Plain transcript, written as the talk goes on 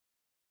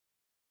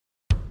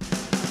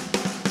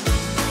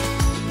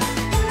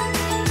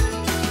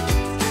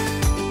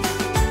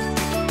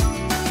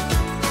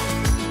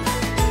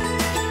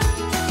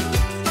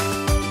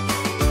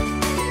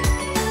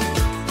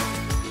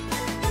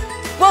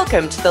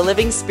Welcome to the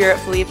Living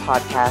Spiritfully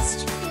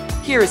podcast.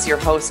 Here is your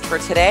host for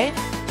today,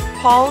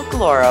 Paul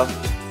Galloro.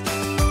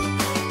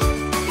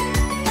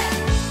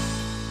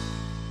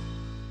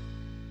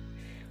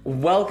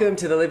 Welcome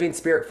to the Living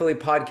Spiritfully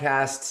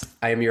podcast.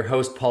 I am your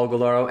host, Paul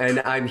Galloro, and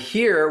I'm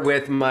here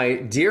with my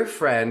dear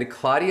friend,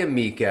 Claudia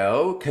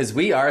Micco, because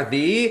we are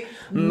the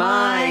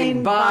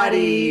Mind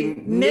Body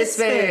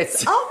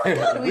Misfits. Oh my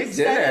God, we did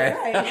it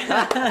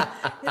right.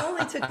 It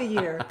only took a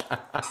year.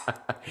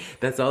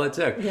 That's all it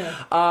took. Yeah.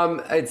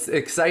 It's an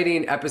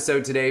exciting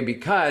episode today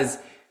because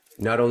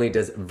not only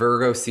does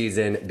Virgo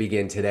season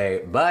begin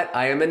today, but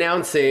I am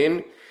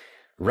announcing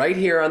right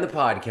here on the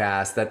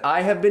podcast that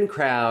I have been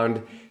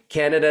crowned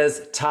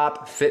Canada's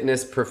top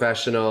fitness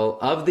professional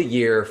of the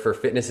year for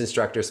Fitness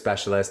Instructor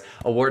Specialist,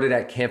 awarded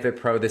at CanFit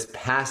Pro this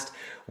past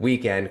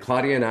weekend.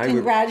 Claudia and I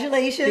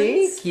Congratulations.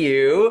 Thank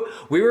you.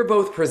 We were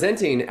both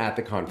presenting at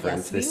the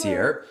conference this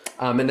year.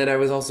 And then I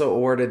was also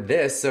awarded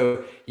this.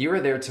 So you were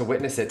there to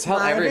witness it. Tell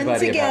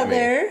everybody about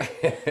me.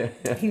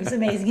 He was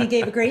amazing. He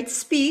gave a great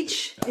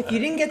speech. If you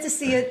didn't get to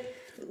see it,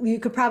 you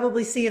could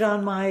probably see it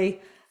on my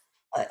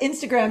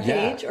Instagram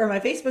page or my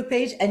Facebook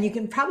page, and you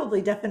can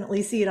probably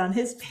definitely see it on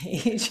his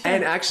page.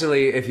 And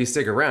actually, if you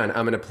stick around,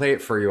 I'm going to play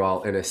it for you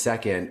all in a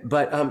second.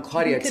 But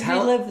Claudia,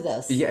 relive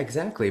this. Yeah,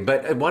 exactly.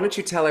 But why don't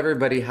you tell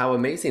everybody how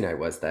amazing I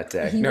was that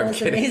day? He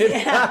was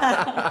amazing.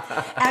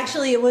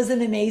 Actually, it was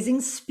an amazing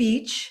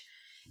speech.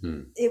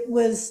 It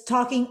was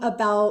talking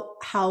about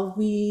how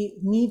we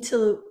need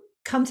to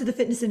come to the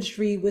fitness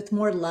industry with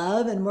more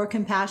love and more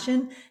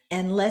compassion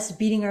and less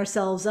beating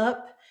ourselves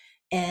up.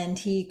 And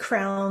he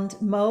crowned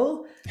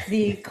Mo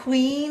the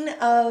queen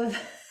of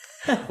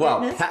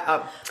fitness.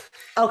 Okay.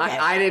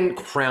 I didn't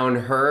crown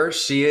her.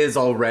 She is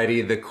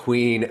already the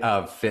queen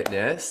of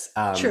fitness.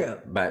 True.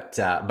 But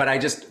I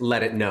just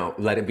let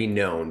it be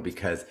known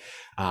because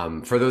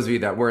for those of you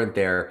that weren't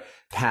there,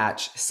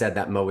 Patch said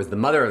that Mo was the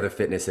mother of the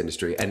fitness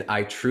industry. And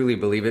I truly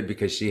believe it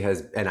because she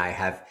has, and I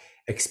have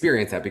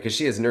experienced that because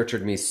she has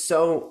nurtured me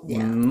so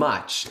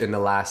much in the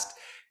last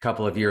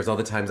couple of years. All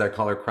the times I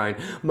call her crying,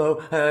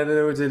 Mo, I don't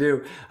know what to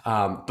do.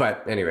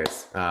 But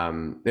anyways,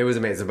 it was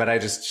amazing.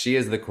 But she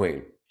is the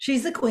queen.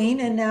 She's the queen,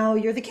 and now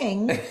you're the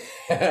king.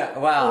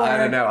 Well, I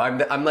don't know.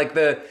 I'm like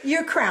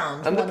you're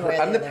crowned. I'm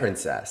the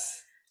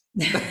princess.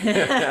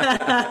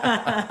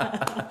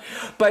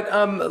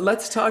 But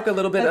let's talk a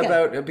little bit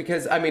about,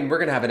 because I mean, we're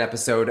going to have an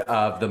episode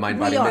of the Mind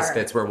Body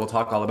Misfits where we'll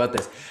talk all about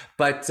this.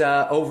 But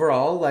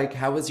overall, like,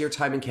 how was your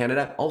time in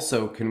Canada?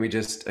 Also, can we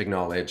just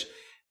acknowledge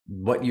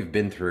what you've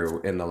been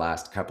through in the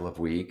last couple of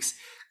weeks?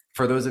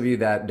 For those of you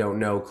that don't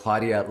know,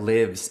 Claudia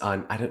lives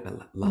on,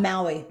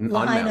 Maui,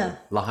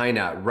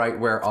 Lahaina, right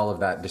where all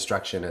of that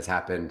destruction has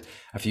happened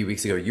a few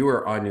weeks ago. You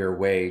were on your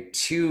way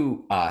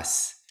to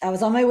us. I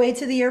was on my way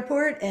to the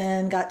airport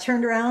and got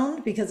turned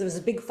around because there was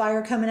a big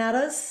fire coming at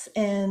us.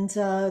 And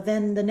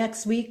then the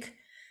next week,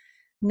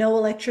 no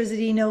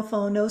electricity, no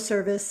phone, no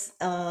service,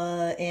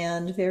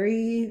 and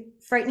very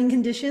frightening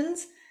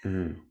conditions.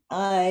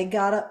 I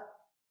got up.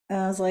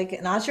 I was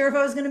like, not sure if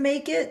I was going to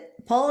make it.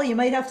 Paul, you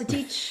might have to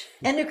teach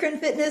endocrine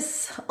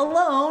fitness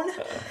alone.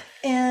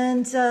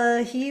 And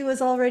he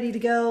was all ready to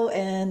go.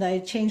 And I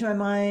changed my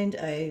mind.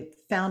 I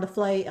found a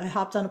flight. I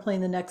hopped on a plane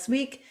the next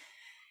week.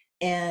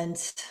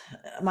 And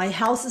my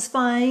house is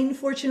fine,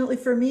 fortunately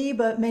for me.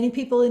 But many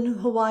people in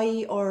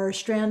Hawaii are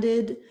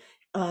stranded.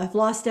 I've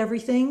lost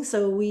everything.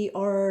 So we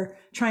are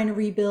trying to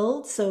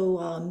rebuild.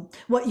 So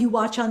what you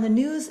watch on the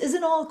news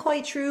isn't all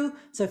quite true.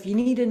 So if you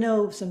need to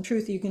know some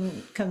truth, you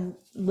can come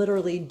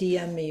literally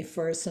DM me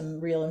for some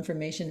real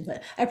information.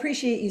 But I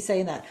appreciate you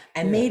saying that.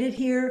 I made it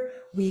here.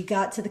 We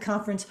got to the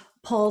conference.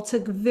 Paul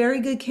took very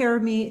good care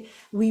of me.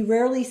 We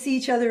rarely see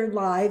each other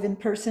live in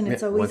person.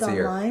 It's always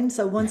online.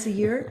 So once a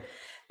year.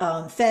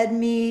 Fed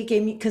me,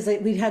 gave me, because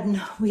we had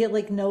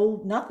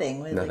nothing.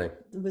 Nothing. Like,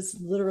 it was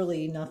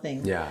literally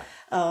nothing. Yeah.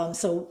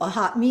 So a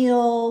hot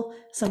meal,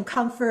 some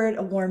comfort,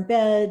 a warm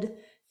bed,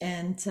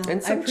 and some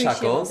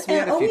chuckles. We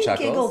had a few chuckles.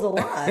 We giggled a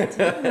lot.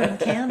 We were in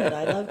Canada.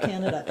 I love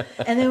Canada.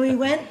 And then we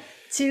went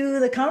to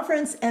the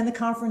conference, and the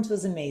conference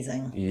was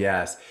amazing.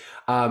 Yes.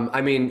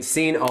 I mean,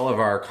 seeing all of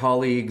our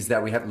colleagues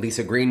that we have,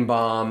 Lisa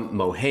Greenbaum,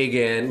 Mo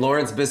Hagan,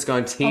 Lawrence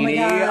Biscontini.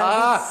 Oh my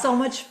God, so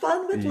much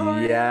fun with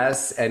Lawrence.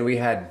 Yes, and we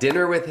had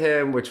dinner with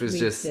him, which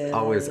was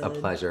always a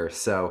pleasure.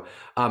 So,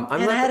 I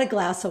had a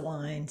glass of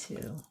wine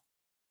too.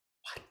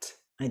 What?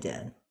 I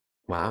did.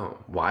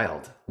 Wow,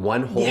 wild.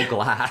 One whole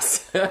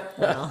glass.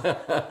 Well,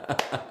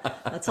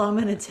 that's all I'm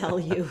going to tell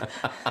you.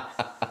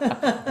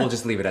 We'll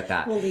just leave it at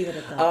that. We'll leave it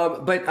at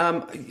that. But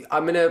I'm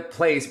going to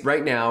play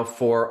right now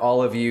for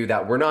all of you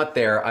that were not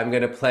there. I'm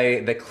going to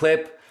play the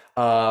clip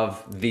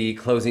of the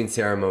closing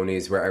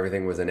ceremonies where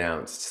everything was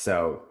announced.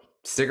 So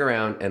stick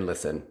around and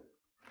listen.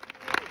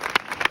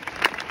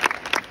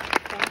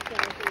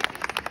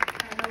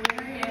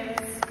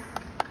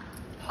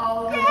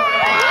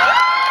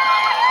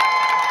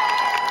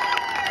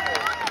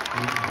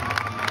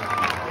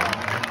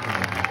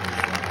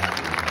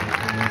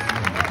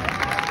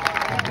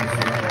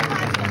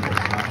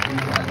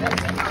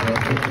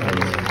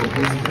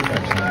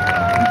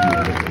 Perfection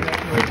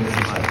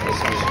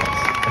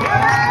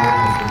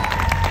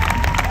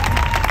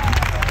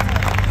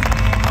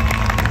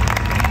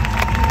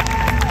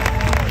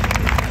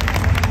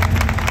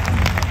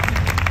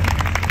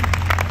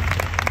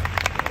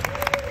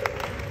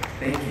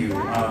you.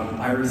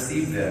 I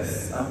received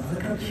this.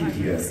 Look how cute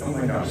he is. Oh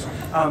my gosh.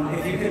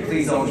 If you could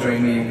please all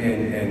join me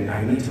in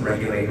I need to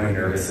regulate my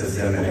nervous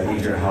system, and I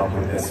need your help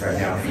with this right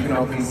now. If you can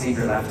all please take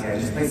your left hand,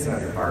 just place it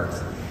on your heart.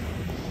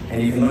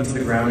 And you can look to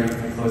the ground, or you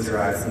can close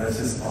your eyes, and let's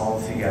just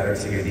all together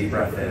take a deep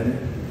breath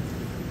in.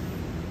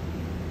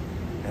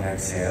 And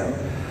exhale.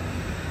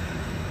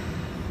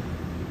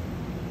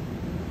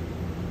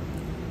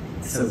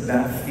 So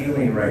that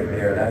feeling right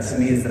there, that to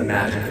me is the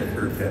magic of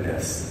group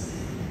fitness.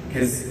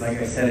 Because like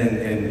I said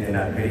in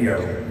that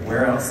video,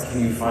 where else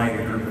can you find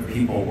a group of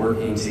people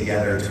working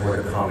together toward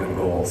a common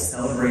goal,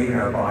 celebrating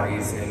our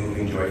bodies and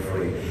moving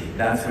joyfully?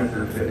 That's what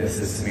group fitness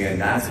is to me, and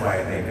that's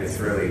why I think it's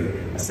really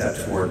a step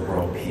toward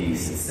world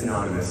peace. It's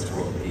synonymous to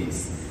world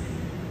peace.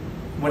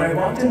 When I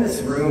walked in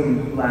this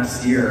room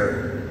last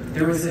year,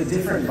 there was a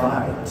different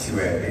vibe to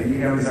it.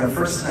 It was our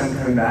first time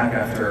coming back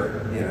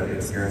after the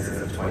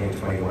experiences of 20 and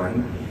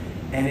 21.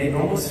 And it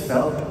almost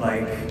felt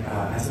like,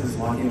 as I was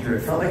walking through,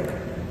 it felt like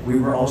we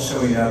were all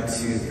showing up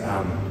to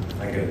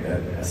like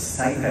a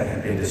site that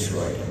had been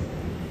destroyed.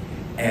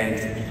 And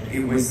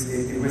it was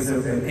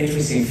an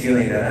interesting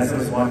feeling that as I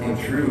was walking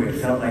through, it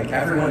felt like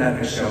everyone that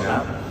has shown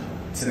up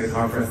to the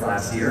conference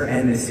last year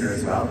and this year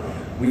as well,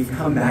 we've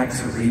come back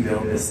to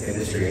rebuild this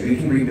industry, and we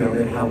can rebuild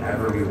it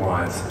however we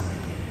want.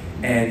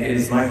 And it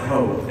is my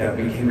hope that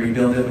we can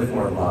rebuild it with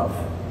more love,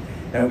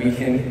 that we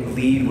can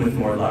lead with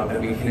more love,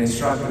 that we can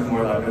instruct with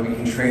more love, that we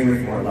can train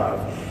with more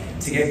love,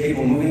 to get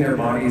people moving their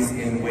bodies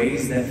in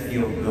ways that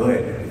feel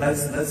good.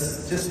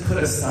 Let's just put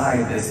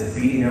aside this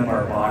beating up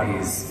our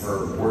bodies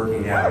for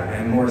working out,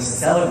 and more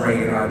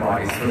celebrating our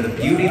bodies for the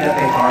beauty that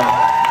they are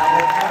at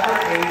whatever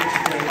age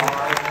they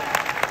are,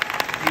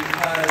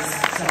 because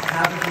to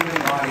have a human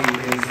body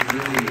is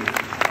really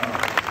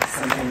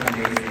something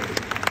amazing.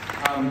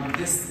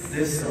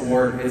 This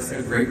award is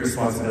a great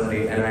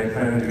responsibility, and I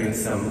plan on doing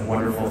some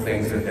wonderful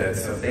things with it.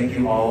 So thank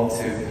you all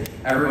to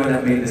everyone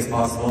that made this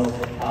possible.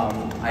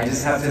 I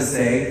just have to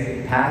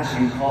say, Patch,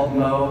 you called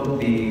Mo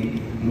the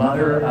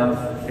mother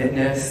of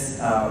fitness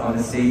on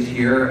the stage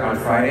here on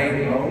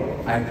Friday.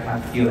 Mo, I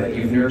feel it.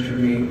 You've nurtured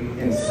me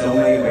in so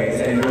many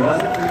ways, and it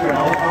wasn't through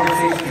all the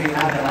conversations we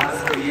had the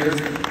last few years,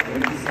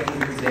 and he's getting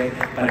here today,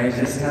 but I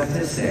just have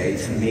to say,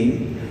 to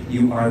me,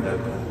 you are the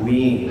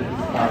queen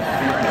of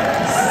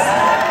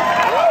fitness.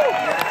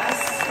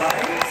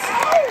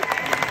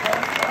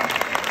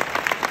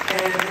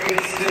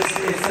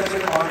 It's such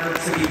an honor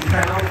to be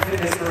crowned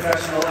Fitness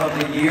Professional of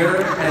the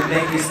Year, and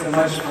thank you so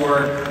much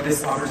for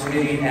this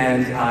opportunity.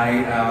 And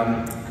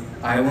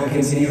I will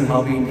continue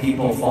helping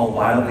people fall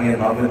wildly in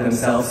love with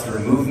themselves through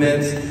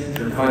movement,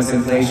 through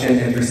contemplation,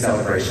 and through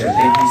celebration.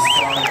 Thank you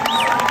so much.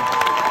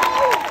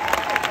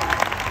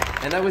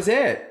 And that was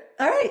it.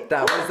 All right.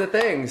 That was the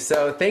thing.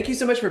 So thank you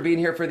so much for being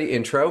here for the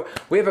intro.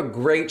 We have a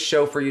great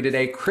show for you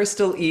today.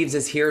 Crystal Eves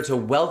is here to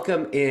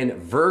welcome in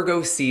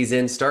Virgo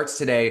season. Starts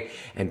today.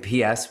 And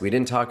P.S., we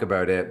didn't talk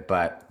about it,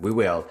 but we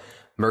will.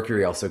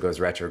 Mercury also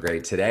goes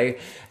retrograde today.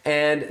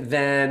 And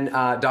then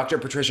Dr.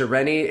 Patricia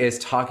Rennie is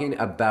talking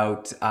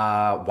about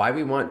why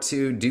we want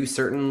to do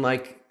certain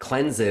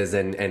cleanses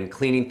and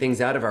cleaning things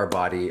out of our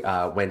body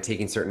when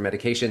taking certain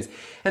medications.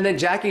 And then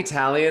Jackie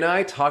Talley and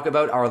I talk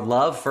about our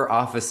love for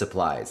office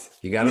supplies.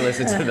 You got to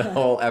listen to the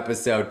whole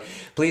episode.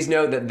 Please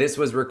note that this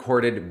was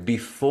recorded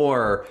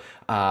before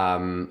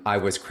I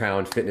was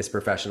crowned Fitness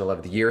Professional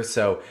of the Year.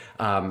 So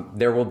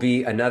there will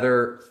be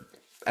another...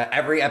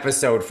 every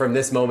episode from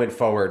this moment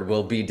forward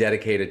will be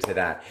dedicated to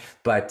that.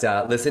 But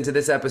listen to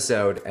this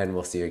episode, and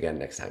we'll see you again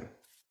next time.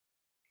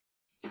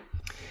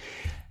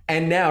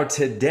 And now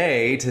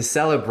today, to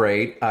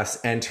celebrate us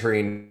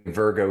entering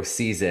Virgo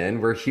season,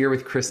 we're here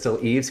with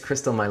Crystal Eves.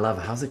 Crystal, my love,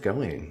 how's it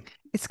going?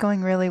 It's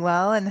going really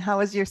well. And how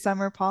was your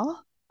summer,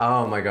 Paul?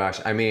 Oh my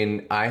gosh. I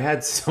mean, I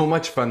had so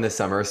much fun this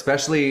summer,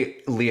 especially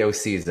Leo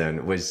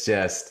season was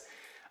just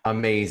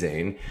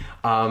amazing.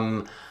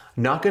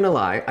 Not gonna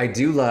lie, I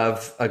do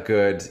love a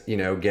good,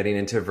 getting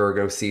into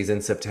Virgo season.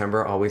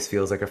 September always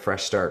feels like a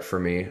fresh start for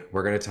me.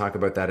 We're gonna talk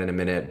about that in a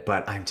minute,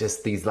 but I'm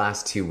just, these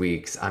last 2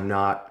 weeks, I'm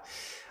not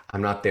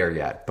there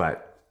yet,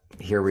 but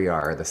here we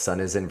are. The sun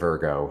is in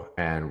Virgo,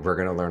 and we're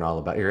gonna learn all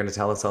about, you're gonna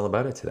tell us all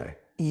about it today.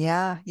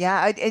 Yeah.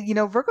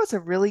 Virgo's a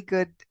really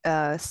good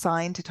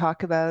sign to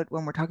talk about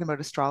when we're talking about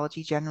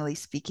astrology, generally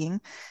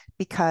speaking,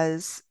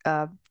 because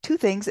two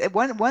things.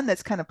 One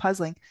that's kind of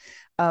puzzling.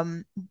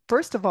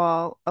 First of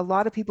all, a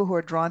lot of people who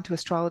are drawn to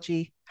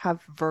astrology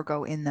have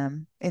Virgo in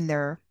them, in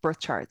their birth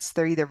charts.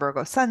 They're either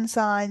Virgo sun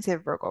signs, they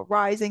have Virgo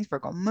risings,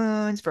 Virgo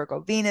moons,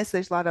 Virgo Venus.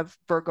 There's a lot of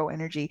Virgo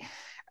energy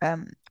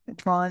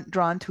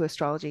drawn to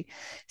astrology.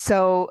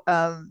 So,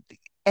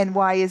 and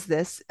why is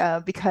this?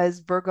 Because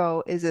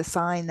Virgo is a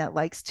sign that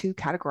likes to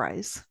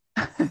categorize.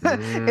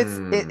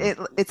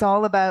 It's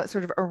all about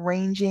sort of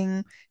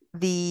arranging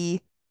the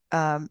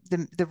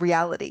the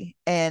reality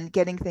and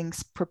getting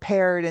things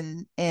prepared,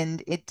 and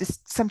it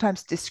just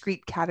sometimes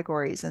discrete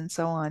categories and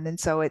so on. And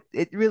so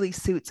it really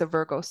suits a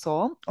Virgo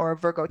soul or a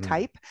Virgo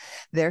type,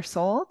 their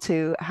soul,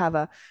 to have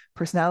a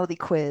personality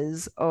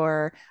quiz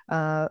or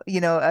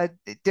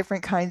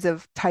different kinds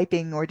of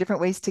typing or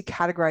different ways to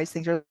categorize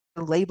things or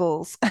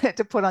labels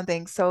to put on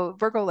things. So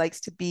Virgo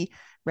likes to be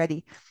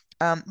ready.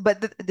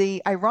 But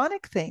the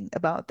ironic thing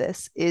about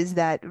this is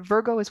that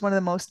Virgo is one of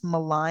the most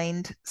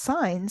maligned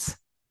signs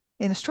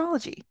in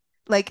astrology.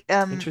 Like,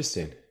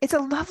 Interesting. it's a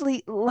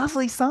lovely,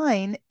 lovely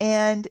sign,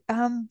 and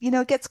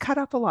it gets cut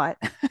up a lot.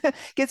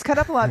 Gets cut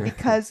up a lot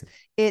because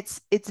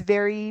it's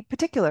very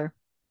particular,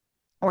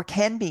 or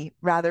can be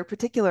rather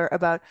particular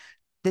about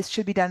this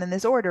should be done in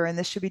this order and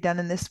this should be done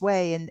in this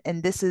way,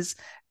 and this is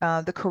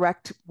the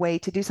correct way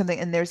to do something,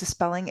 and there's a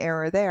spelling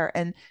error there,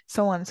 and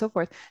so on and so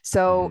forth.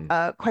 So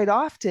quite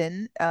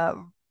often,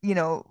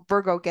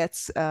 Virgo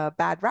gets a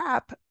bad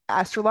rap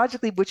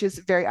astrologically, which is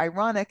very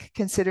ironic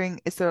considering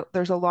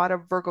there's a lot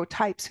of Virgo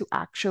types who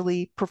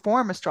actually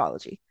perform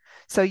astrology.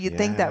 So you'd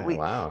think that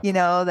wow.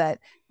 that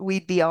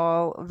we'd be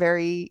all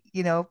very,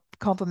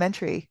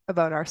 complimentary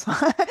about our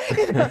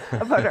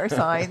about our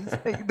signs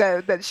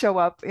that show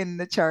up in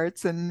the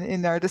charts and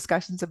in our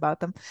discussions about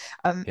them.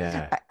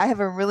 I have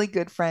a really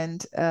good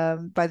friend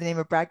by the name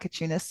of Brad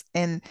Kachunas,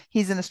 and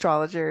he's an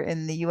astrologer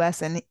in the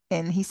US,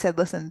 and he said,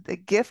 listen, the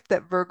gift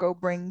that Virgo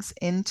brings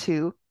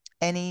into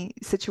any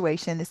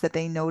situation is that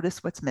they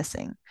notice what's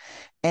missing.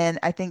 And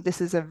I think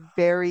this is a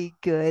very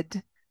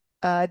good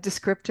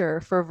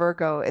descriptor for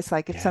Virgo. It's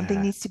like if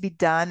something needs to be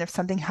done, if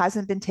something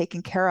hasn't been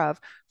taken care of,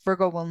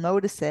 Virgo will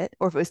notice it,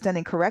 or if it was done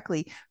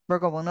incorrectly,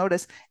 Virgo will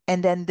notice,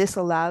 and then this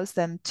allows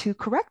them to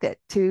correct it,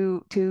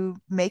 to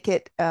make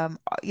it,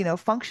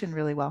 function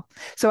really well.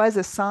 So as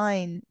a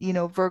sign,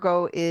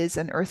 Virgo is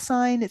an earth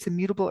sign. It's a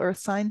mutable earth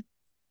sign.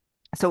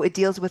 So it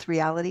deals with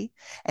reality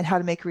and how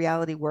to make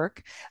reality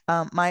work.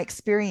 My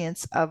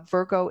experience of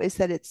Virgo is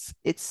that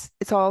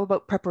it's all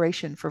about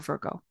preparation for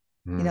Virgo.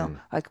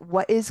 Like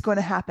what is going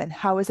to happen?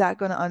 How is that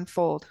going to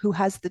unfold? Who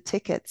has the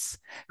tickets?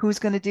 Who's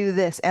going to do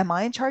this? Am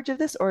I in charge of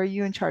this, or are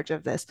you in charge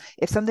of this?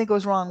 If something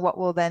goes wrong, what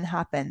will then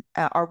happen?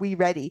 Are we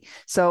ready?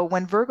 So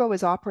when Virgo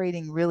is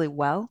operating really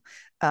well,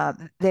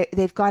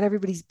 they've got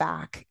everybody's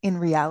back in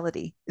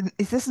reality.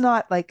 Is this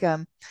not like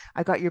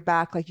I got your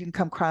back, like you can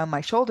come cry on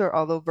my shoulder,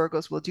 although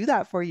Virgos will do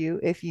that for you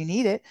if you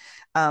need it.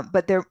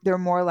 But they're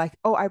more like,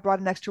 oh, I brought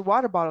an extra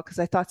water bottle because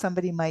I thought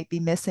somebody might be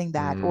missing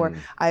that, or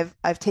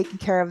I've taken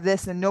care of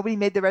this and nobody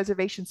made the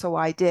reservation, so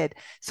I did.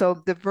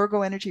 So the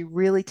Virgo energy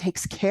really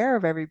takes care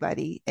of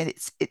everybody, and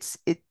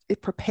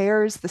it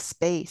prepares the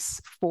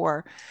space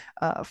for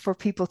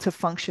people to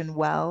function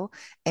well,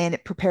 and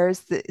it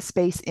prepares the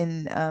space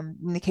in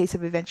the case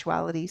of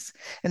eventualities.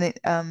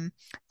 And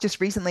just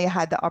recently, I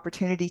had the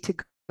opportunity to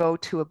go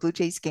to a Blue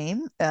Jays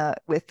game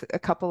with a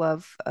couple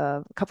of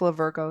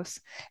Virgos,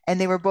 and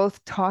they were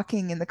both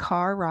talking in the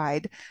car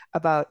ride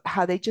about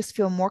how they just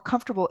feel more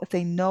comfortable if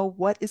they know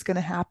what is going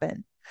to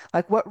happen.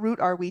 Like, what route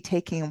are we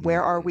taking, and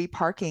where are we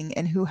parking,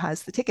 and who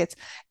has the tickets?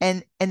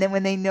 And then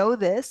when they know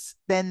this,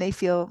 then they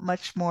feel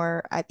much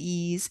more at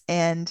ease,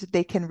 and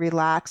they can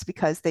relax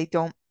because they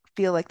don't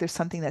feel like there's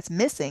something that's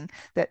missing.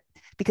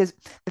 Because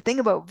the thing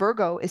about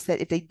Virgo is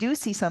that if they do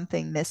see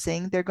something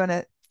missing, they're going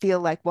to feel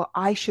like, well,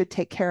 I should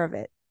take care of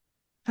it.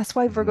 That's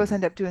why Virgos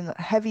end up doing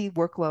a heavy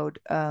workload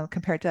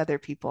compared to other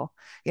people.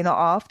 I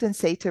often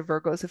say to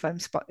Virgos, if I'm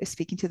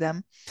speaking to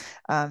them,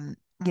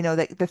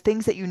 the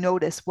things that you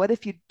notice, what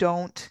if you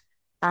don't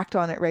act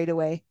on it right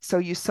away? So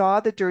you saw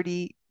the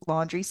dirty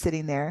laundry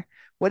sitting there.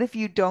 What if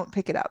you don't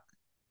pick it up?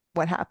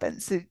 What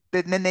happens? And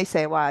then they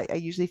say, well, I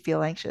usually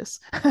feel anxious.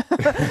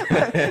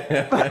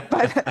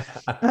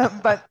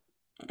 but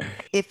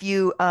if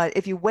you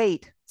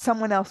wait,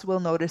 someone else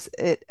will notice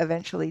it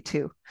eventually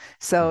too.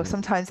 So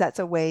sometimes that's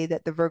a way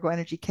that the Virgo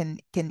energy can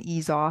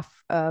ease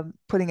off,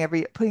 putting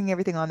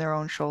everything on their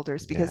own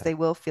shoulders, because they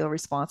will feel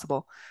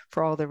responsible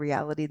for all the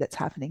reality that's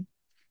happening.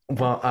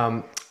 Well,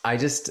 I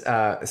just,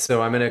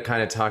 so I'm going to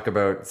kind of talk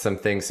about some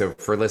things. So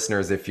for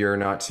listeners, if you're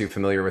not too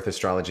familiar with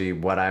astrology,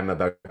 what I'm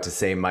about to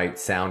say might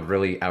sound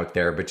really out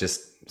there, but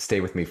just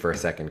stay with me for a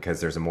second, because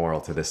there's a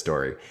moral to this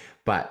story.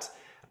 But,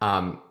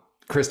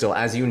 Crystal,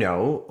 as you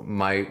know,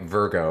 my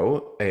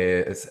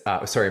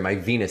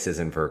Venus is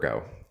in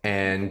Virgo.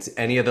 And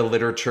any of the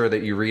literature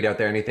that you read out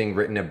there, anything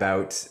written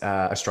about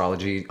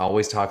astrology,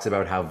 always talks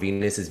about how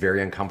Venus is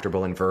very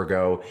uncomfortable in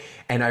Virgo.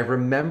 And I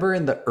remember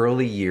in the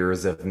early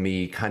years of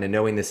me kind of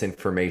knowing this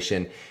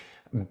information,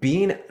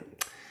 being,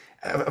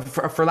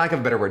 for lack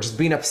of a better word, just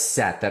being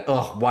upset that,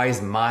 oh, why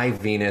is my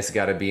Venus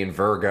got to be in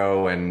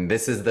Virgo? And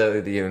this is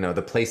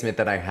the placement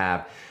that I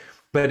have.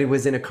 But it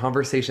was in a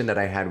conversation that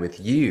I had with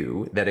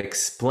you that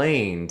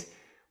explained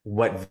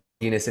what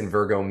Venus in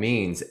Virgo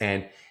means.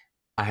 And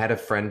I had a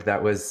friend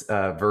that was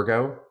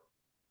Virgo.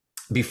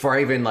 Before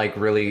I even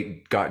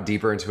really got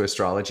deeper into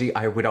astrology,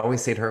 I would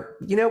always say to her,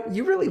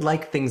 you really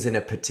like things in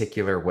a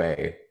particular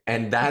way.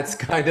 And that's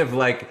kind of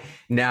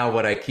now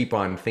what I keep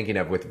on thinking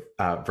of with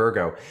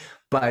Virgo.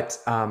 But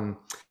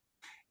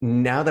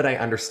now that I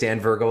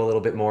understand Virgo a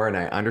little bit more and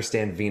I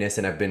understand Venus,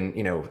 and I've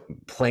been,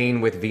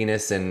 playing with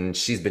Venus, and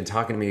she's been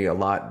talking to me a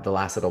lot the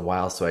last little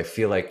while. So I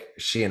feel like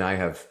she and I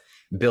have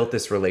built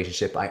this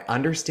relationship. I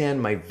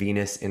understand my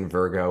Venus in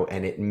Virgo,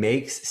 and it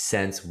makes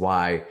sense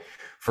why,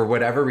 for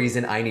whatever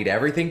reason, I need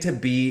everything to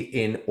be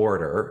in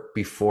order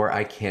before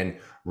I can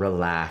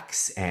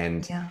relax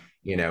and,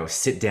 Yeah.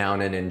 sit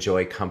down and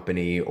enjoy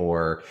company.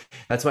 Or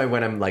that's why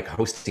when I'm like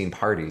hosting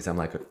parties, I'm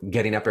like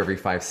getting up every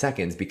 5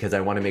 seconds because I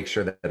want to make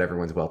sure that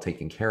everyone's well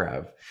taken care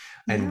of.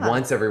 And Yeah.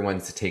 once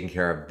everyone's taken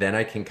care of, then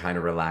I can kind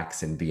of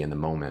relax and be in the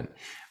moment.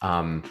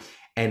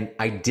 And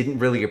I didn't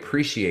really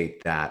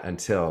appreciate that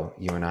until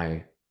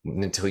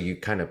you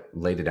kind of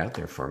laid it out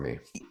there for me.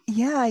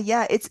 Yeah,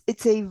 yeah.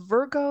 It's a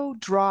Virgo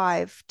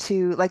drive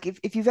to, like,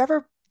 if you've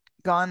ever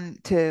gone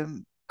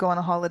to go on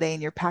a holiday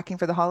and you're packing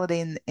for the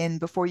holiday, and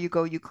before you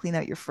go, you clean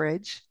out your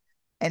fridge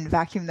and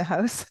vacuum the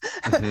house.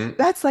 Hmm.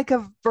 That's like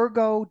a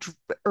Virgo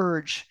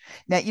urge.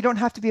 Now, you don't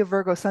have to be a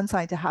Virgo sun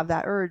sign to have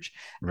that urge,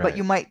 but Right.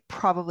 you might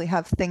probably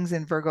have things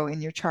in Virgo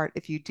in your chart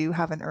if you do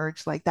have an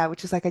urge like that,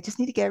 which is like, I just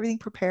need to get everything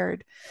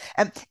prepared.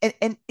 And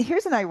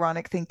here's an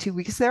ironic thing too,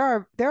 because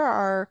there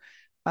are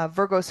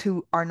Virgos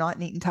who are not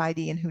neat and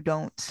tidy and who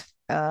don't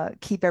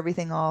keep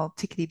everything all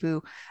tickety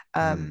boo.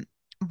 Hmm. Um,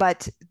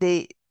 but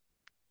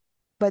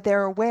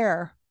they're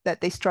aware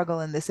that they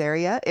struggle in this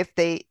area, if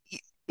they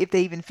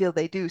even feel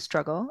they do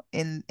struggle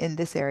in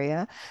this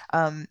area.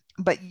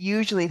 But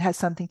usually it has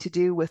something to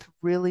do with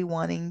really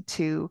wanting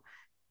to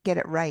get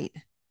it right.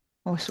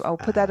 Oh, so I'll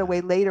put that Uh, away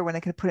later when I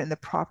can put it in the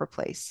proper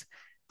place.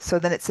 So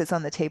then it sits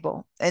on the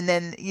table. And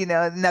then,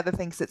 another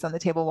thing sits on the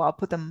table while I'll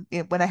put them,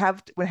 when I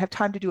have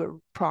time to do it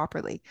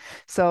properly.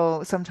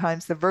 So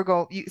sometimes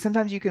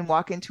sometimes you can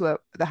walk into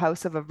the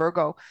house of a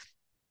Virgo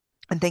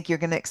and think you're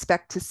going to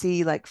expect to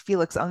see like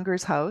Felix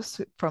Unger's house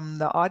from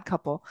The Odd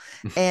Couple,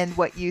 and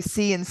what you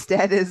see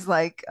instead is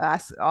like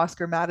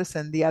Oscar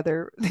Madison, the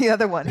other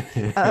one,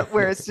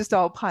 where it's just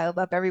all piled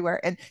up everywhere,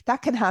 and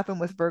that can happen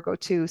with Virgo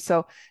too.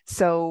 So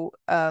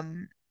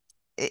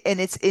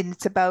and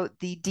it's about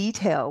the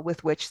detail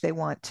with which they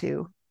want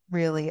to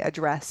really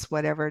address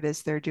whatever it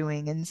is they're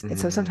doing, and so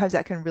Mhm. sometimes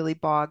that can really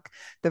bog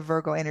the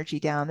Virgo energy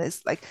down.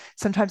 It's like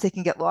sometimes they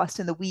can get lost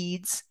in the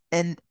weeds,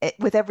 and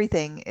with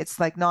everything, it's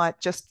like not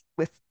just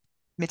with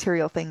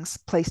material things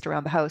placed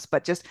around the house,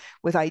 but just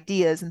with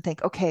ideas, and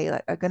think, okay,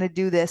 like, I'm going to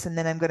do this, and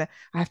then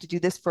I have to do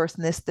this first,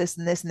 and this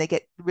and this, and they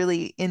get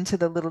really into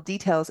the little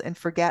details and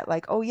forget,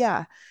 like, oh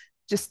yeah,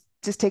 just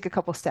take a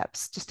couple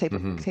steps, just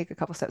Mhm. take a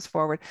couple steps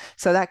forward.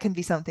 So that can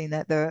be something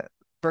that the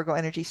Virgo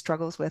energy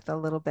struggles with a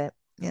little bit.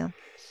 Yeah.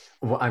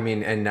 Well, I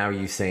mean, and now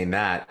you saying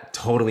that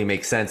totally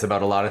makes sense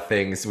about a lot of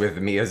things with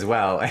me as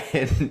well.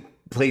 And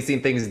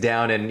placing things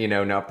down and,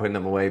 not putting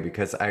them away,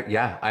 because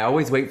I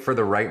always wait for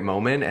the right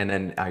moment, and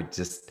then Do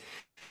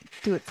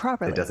it it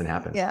properly. doesn't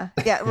happen. Yeah.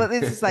 Yeah. Well,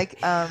 this is like,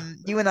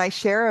 you and I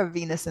share a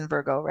Venus and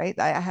Virgo, right?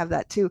 I have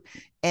that too.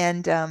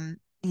 And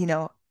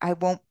I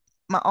won't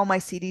all my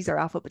CDs are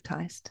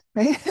alphabetized,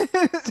 right?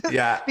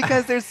 Yeah.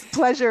 Because there's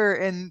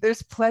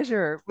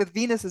pleasure with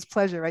Venus is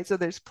pleasure, right? So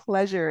there's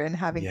pleasure in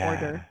having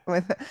order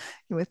Yeah.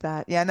 with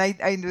that. Yeah. And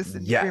I was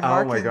Yeah. Oh my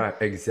remarking God.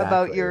 about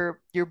Exactly.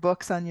 your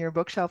books on your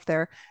bookshelf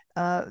there.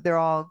 They're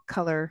all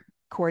color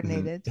Mhm.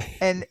 coordinated,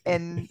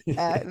 and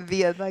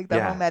via like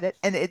the home Yeah. edit,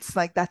 and it's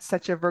like that's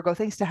such a Virgo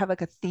thing, is to have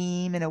like a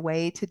theme and a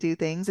way to do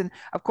things. And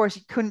of course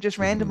you couldn't just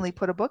Mhm. randomly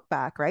put a book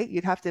back, right?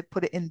 You'd have to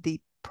put it in the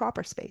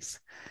proper space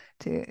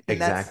and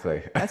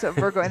Exactly. that's what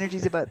Virgo energy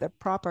is about, the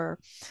proper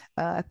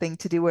thing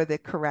to do, or the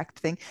correct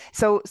thing.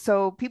 So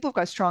people have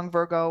got strong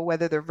Virgo,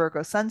 whether they're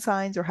Virgo sun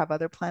signs or have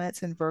other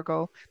planets in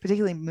Virgo,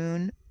 particularly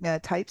moon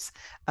types.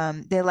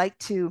 They like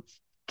to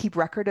keep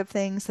record of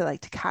things. They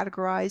like to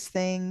categorize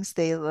things.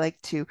 They like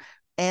to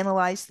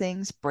analyze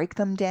things, break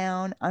them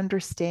down,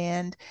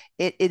 understand.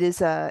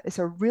 It's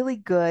a really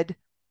good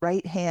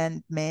right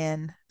hand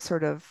man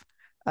sort of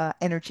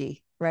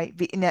energy, right?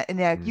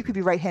 Now you could Mm.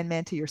 be right hand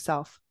man to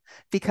yourself,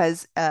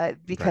 because Right.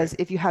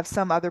 if you have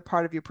some other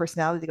part of your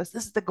personality that goes,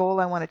 this is the goal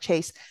I want to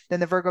chase, then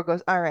the Virgo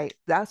goes, all right,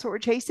 that's what we're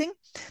chasing.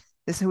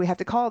 This is who we have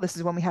to call. This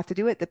is when we have to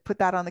do it. To put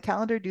that on the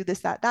calendar, do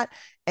this, that,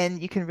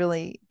 and you can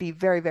really be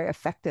very, very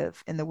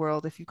effective in the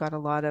world if you've got a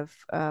lot of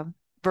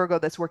Virgo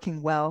that's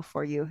working well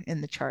for you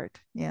in the chart.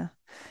 Yeah,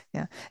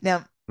 yeah.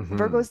 Now, Mhm.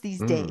 Virgos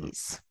these Mm.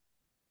 days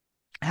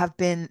have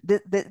been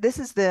this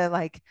is the,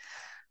 like,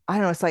 I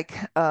don't know, it's like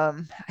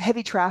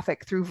heavy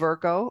traffic through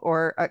Virgo,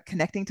 or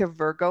connecting to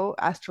Virgo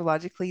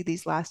astrologically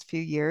these last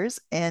few years.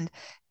 And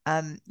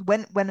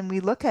when we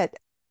look at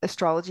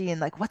astrology and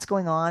like what's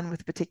going on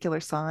with a particular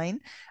sign,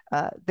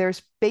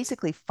 there's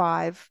basically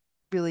five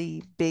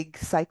really big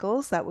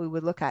cycles that we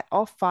would look at.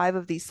 All five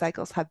of these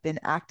cycles have been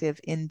active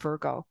in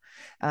Virgo.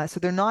 So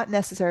they're not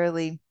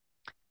necessarily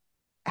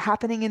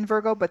happening in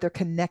Virgo, but they're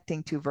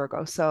connecting to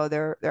Virgo. So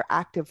they're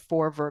active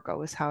for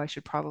Virgo is how I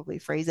should probably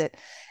phrase it.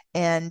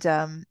 And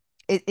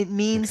it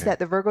means Okay. that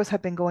the Virgos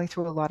have been going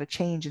through a lot of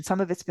change, and some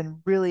of it's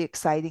been really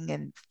exciting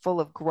and full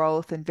of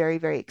growth and very,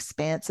 very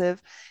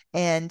expansive.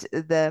 And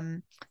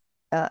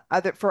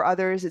for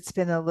others, it's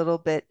been a little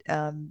bit,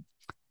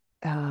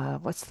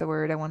 what's the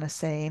word I want to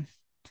say?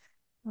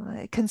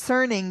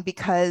 Concerning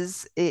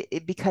because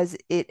because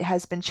it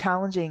has been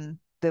challenging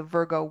the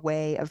Virgo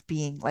way of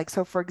being. Like,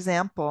 so for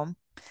example,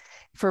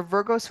 for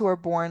Virgos who are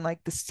born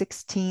like the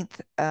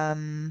 16th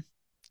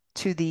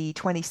to the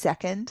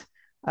 22nd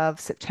of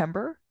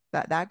September,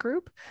 that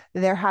group,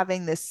 they're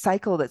having this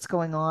cycle that's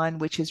going on,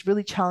 which is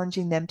really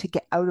challenging them to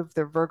get out of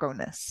their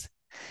Virgo-ness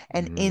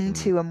and Mm,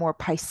 into a more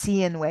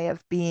Piscean way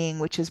of being,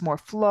 which is more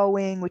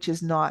flowing, which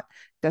is not,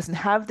 doesn't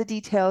have the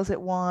details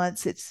it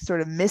wants. It's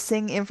sort of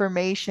missing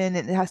information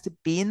and it has to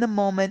be in the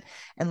moment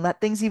and let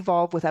things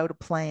evolve without a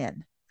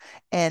plan.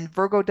 And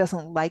Virgo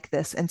doesn't like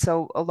this. And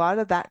so a lot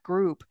of that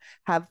group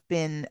have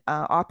been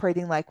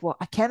operating like, well,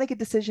 I can't make a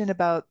decision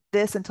about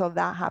this until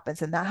that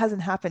happens. And that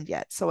hasn't happened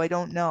yet. So I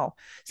don't know.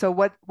 So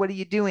what are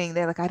you doing?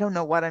 They're like, I don't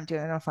know what I'm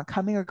doing. I don't know if I'm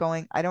coming or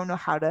going. I don't know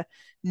how to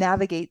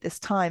navigate this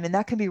time. And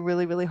that can be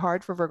really, really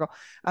hard for Virgo.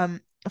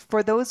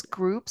 For those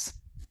groups,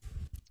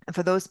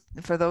 for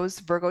those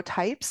Virgo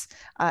types,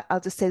 I'll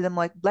just say to them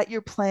like, let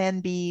your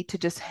plan be to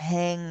just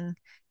hang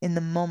in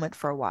the moment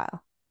for a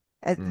while.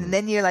 And mm,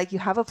 then you're like, you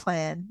have a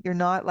plan. You're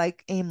not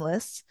like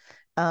aimless.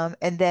 And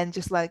then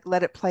just like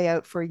let it play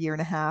out for a year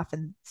and a half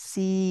and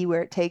see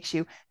where it takes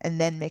you, and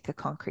then make a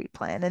concrete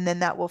plan. And then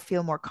that will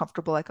feel more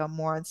comfortable, like I'm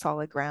more on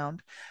solid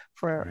ground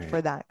for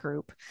right. that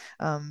group.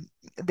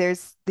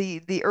 There's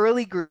the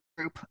early group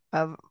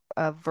of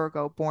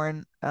Virgo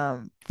born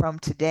from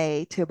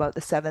today to about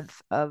the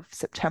 7th of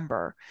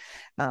September,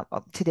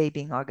 today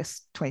being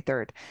August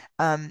 23rd.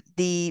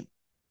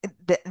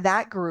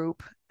 That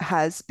group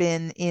has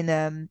been in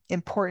an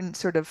important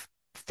sort of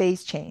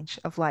phase change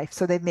of life.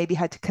 So they've maybe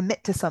had to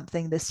commit to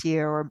something this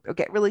year, or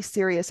get really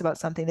serious about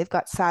something. They've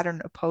got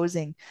Saturn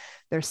opposing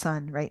their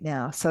sun right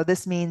now. So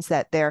this means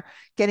that they're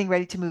getting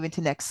ready to move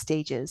into next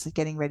stages,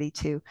 getting ready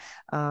to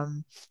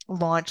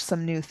launch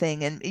some new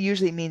thing. And it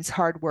usually means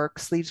hard work,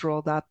 sleeves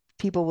rolled up.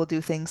 People will do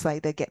things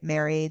like they get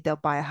married, they'll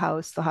buy a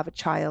house, they'll have a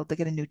child, they'll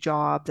get a new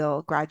job,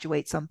 they'll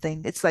graduate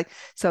something. It's like,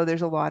 so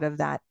there's a lot of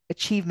that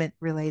achievement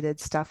related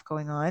stuff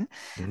going on.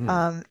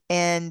 Mm,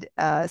 And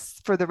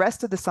for the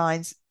rest of the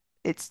signs,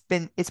 it's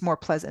more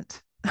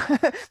pleasant.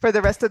 For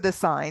the rest of the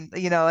sign,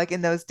 like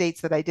in those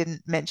dates that I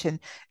didn't mention,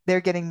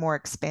 they're getting more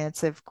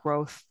expansive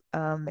growth,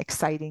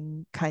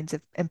 exciting kinds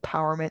of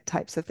empowerment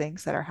types of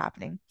things that are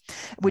happening,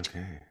 which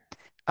okay.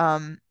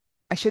 um,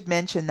 I should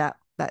mention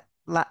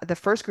the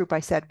first group I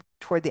said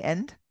toward the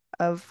end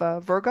of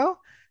Virgo,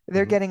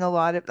 they're Mhm. getting a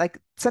lot of like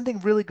something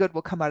really good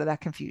will come out of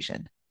that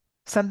confusion.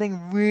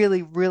 Something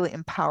really, really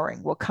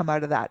empowering will come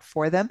out of that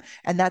for them.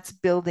 And that's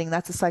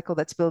a cycle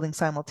that's building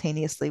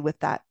simultaneously with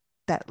that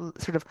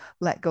sort of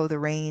let go the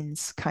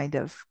reins kind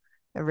of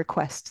a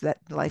request that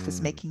life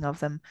is Mm, making of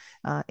them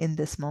in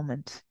this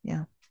moment.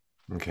 Yeah.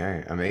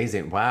 okay,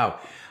 amazing. Wow.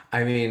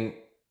 I mean,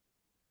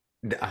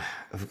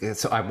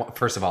 so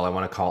first of all, I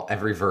want to call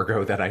every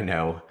Virgo that I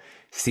know,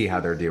 see how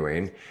they're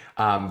doing.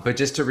 But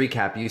just to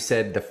recap, you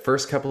said the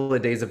first couple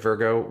of days of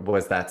Virgo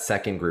was that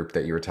second group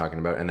that you were talking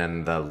about, and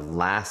then the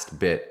last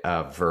bit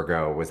of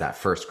Virgo was that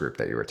first group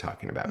that you were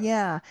talking about.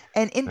 Yeah.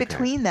 And in Okay.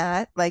 between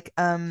that, like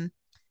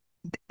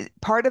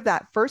part of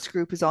that first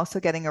group is also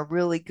getting a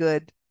really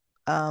good,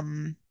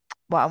 um,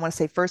 well, I want to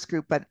say first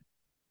group, but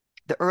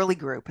the early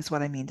group is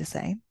what I mean to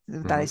say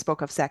that I Hmm.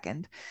 spoke of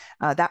second.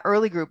 That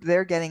early group,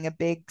 they're getting a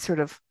big sort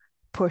of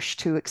push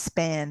to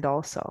expand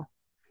also.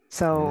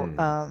 So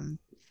Mm,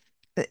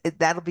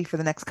 that'll be for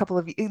the next couple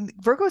of years.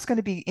 Virgo is going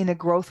to be in a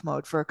growth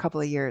mode for a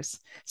couple of years.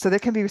 So there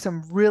can be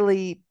some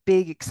really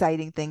big,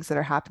 exciting things that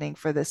are happening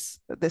for this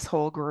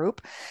whole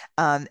group.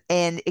 And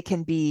it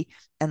can be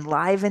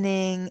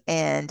enlivening,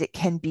 and it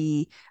can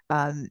be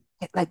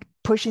like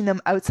pushing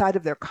them outside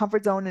of their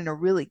comfort zone in a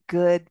really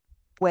good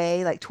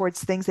way, like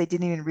towards things they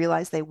didn't even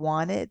realize they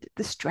wanted,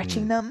 the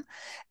stretching mm, them.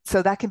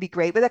 So that can be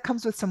great, but that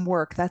comes with some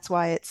work. That's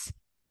why it's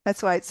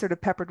sort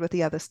of peppered with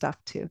the other stuff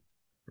too.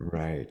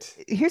 right.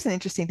 Here's an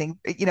interesting thing.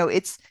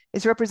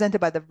 It's represented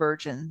by the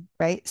Virgin,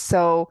 right?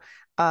 So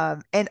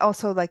and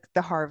also like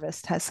the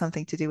harvest has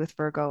something to do with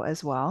Virgo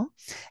as well.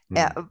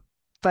 Mm, Uh,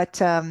 but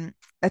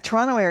a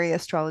Toronto area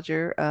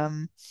astrologer,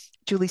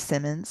 Julie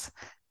Simmons,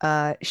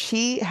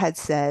 she had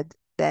said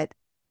that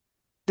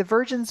the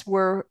virgins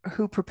were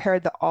who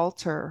prepared the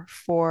altar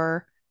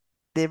for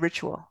the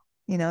ritual.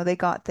 They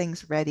got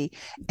things ready.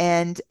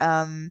 And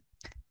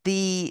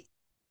the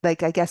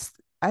like I guess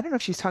I don't know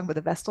if she's talking about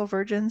the Vestal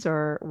Virgins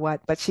or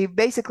what, but she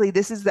basically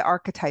this is the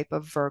archetype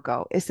of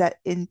Virgo, is that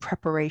in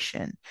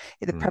preparation,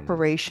 the mm,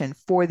 preparation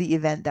for the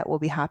event that will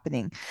be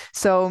happening.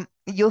 So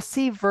you'll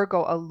see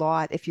Virgo a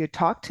lot if you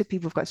talk to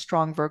people who've got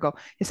strong Virgo.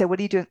 You say, "What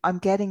are you doing?" "I'm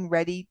getting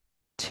ready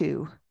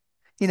to."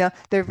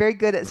 They're very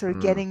good at sort of mm,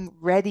 getting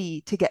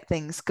ready to get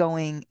things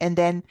going. And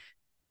then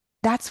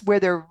that's where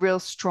their real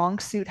strong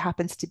suit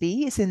happens to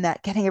be, is in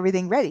that getting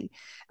everything ready.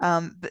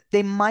 But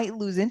they might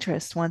lose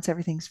interest once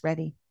everything's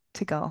ready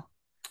to go.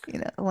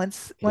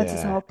 Once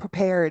it's all yeah.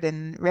 prepared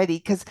and ready,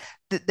 because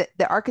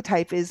the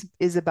archetype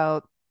is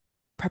about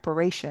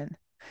preparation.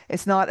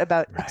 It's not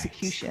about Right.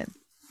 execution.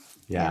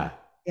 Yeah.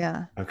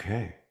 Yeah.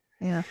 Okay.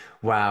 Yeah.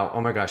 Wow.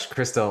 Oh my gosh,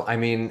 Crystal. I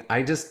mean,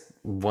 I just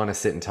want to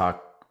sit and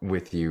talk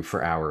with you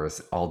for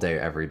hours all day,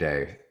 every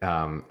day.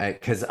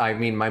 Because I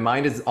mean, my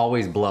mind is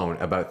always blown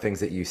about things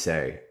that you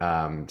say,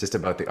 just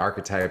about the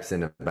archetypes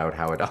and about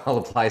how it all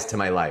applies to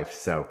my life.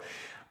 So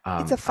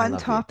It's a I fun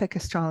love you. topic,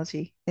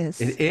 astrology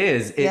is. It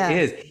is. It Yeah.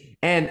 is.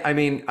 And I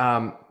mean,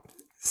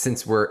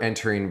 since we're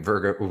entering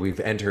Virgo, we've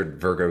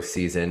entered Virgo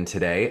season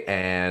today,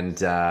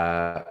 and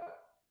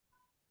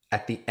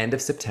at the end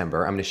of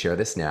September, I'm going to share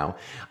this now.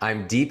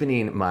 I'm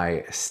deepening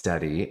my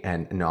study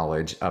and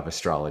knowledge of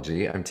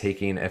astrology. I'm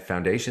taking a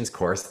foundations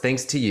course,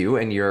 thanks to you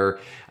and your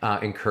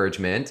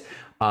encouragement,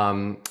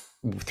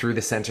 through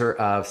the Center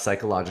of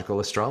Psychological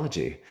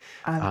Astrology.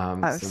 I'm So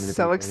I'm going to be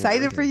so joining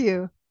excited for Virgo.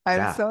 you. I'm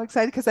Yeah. so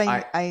excited because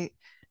I,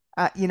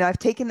 I've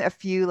taken a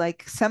few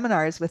like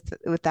seminars with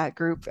that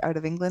group out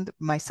of England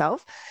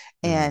myself,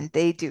 mm, and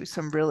they do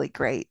some really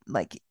great,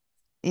 like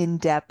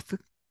in-depth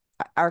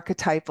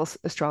archetypal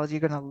astrology.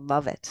 You're going to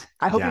love it.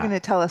 I hope you're going yeah.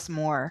 to tell us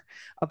more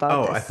about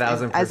Oh, a this and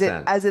thousand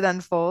percent. as it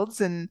unfolds,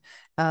 and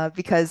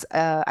because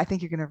I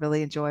think you're going to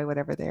really enjoy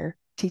whatever they're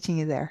teaching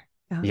you there.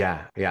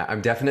 Yeah. Yeah,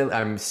 yeah,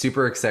 I'm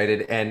super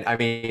excited. And I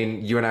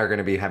mean, you and I are going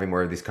to be having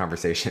more of these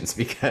conversations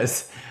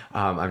because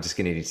I'm just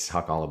going to need to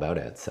talk all about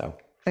it. So,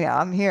 Yeah,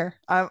 I'm here.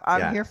 I'm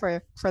yeah, here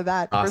for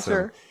that for awesome.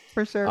 sure.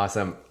 For sure.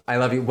 Awesome. I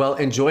love you. Well,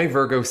 enjoy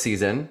Virgo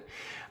season.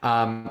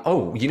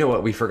 Oh, you know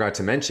what we forgot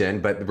to mention,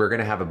 but we're going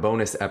to have a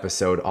bonus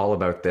episode all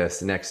about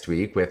this next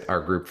week with our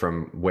group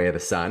from Way of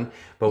the Sun.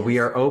 But we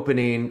Yes. are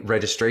opening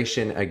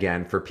registration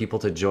again for people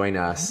to join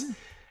us Mhm.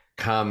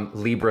 come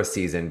Libra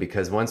season,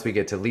 because once we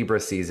get to Libra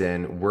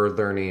season, we're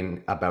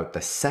learning about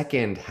the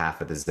second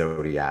half of the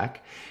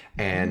zodiac.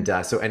 And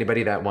Mhm. so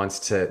anybody that wants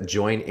to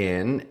join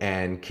in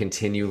and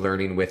continue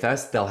learning with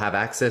us, they'll have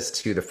access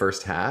to the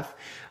first half,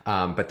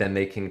 but then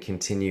they can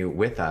continue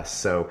with us.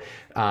 So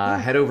Yeah.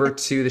 head over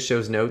to the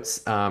show's notes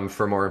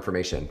for more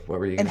information. What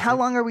were you And going to how say?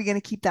 long are we going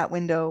to keep that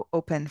window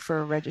open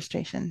for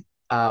registration?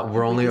 We're Have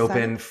we only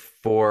decided? open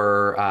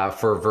for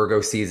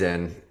Virgo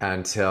season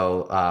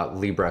until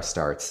Libra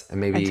starts,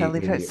 and Until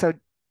maybe so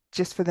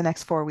just for the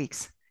next 4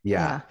 weeks.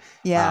 yeah.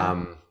 Yeah. Yeah.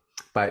 Um,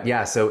 but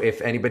yeah, so if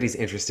anybody's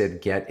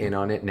interested, get in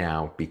on it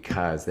now,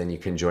 because then you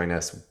can join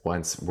us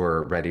once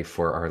we're ready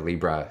for our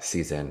Libra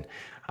season.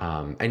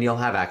 And you'll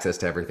have access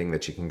to everything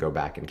that you can go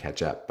back and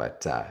catch up.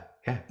 But yeah,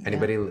 Yeah.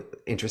 anybody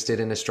interested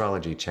in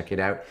astrology, check it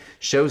out.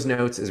 Shows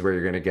notes is where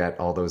you're going to get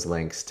all those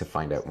links to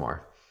find out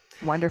more.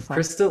 Wonderful.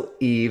 Crystal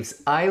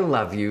Eves, I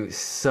love you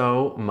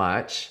so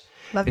much.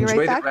 Love you right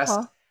Enjoy the back, rest.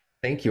 Paul.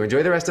 Thank you.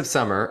 Enjoy the rest of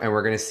summer, and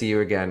we're going to see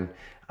you again.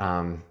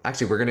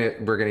 Actually,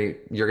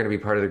 you're gonna be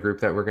part of the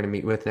group that we're gonna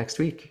meet with next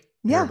week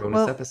in our Yeah. bonus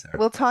Well, episode.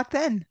 we'll talk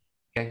then.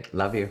 Okay,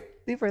 love you.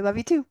 Super. Love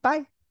you too.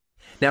 Bye.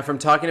 Now, from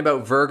talking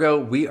about Virgo,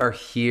 we are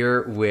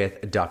here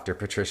with Dr.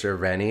 Patricia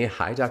Rennie.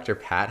 Hi, Dr.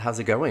 Pat. How's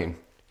it going?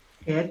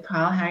 Good,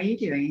 Paul. How are you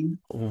doing?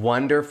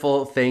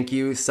 Wonderful. Thank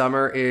you.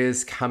 Summer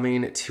is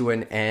coming to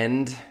an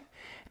end,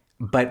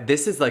 but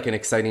this is like an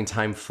exciting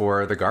time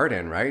for the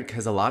garden, right?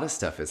 Because a lot of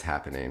stuff is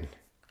happening.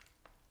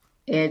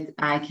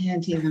 I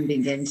can't even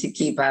begin to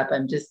keep up.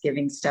 I'm just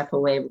giving stuff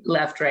away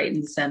left, right,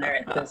 and center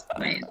at this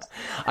point.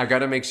 I got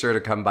to make sure to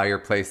come by your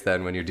place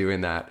then when you're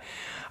doing that.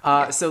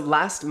 So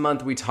last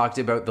month we talked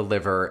about the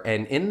liver,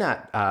 and in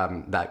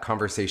that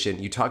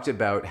conversation, you talked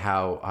about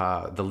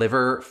how the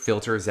liver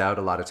filters out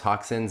a lot of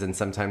toxins, and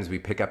sometimes we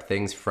pick up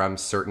things from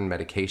certain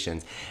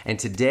medications. And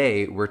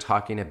today we're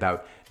talking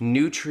about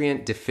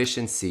nutrient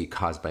deficiency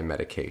caused by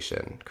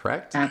medication.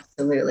 Correct?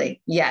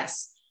 Absolutely.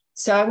 Yes.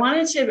 So I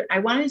wanted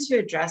to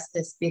address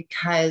this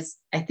because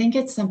I think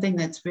it's something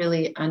that's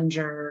really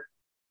under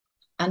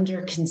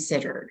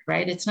considered,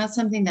 right? It's not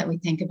something that we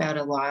think about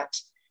a lot.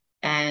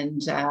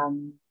 And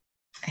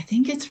I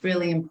think it's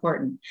really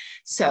important.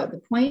 So the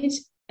point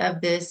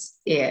of this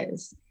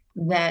is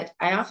that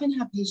I often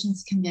have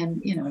patients come in,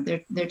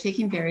 they're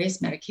taking various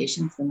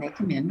medications and they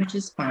come in, which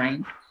is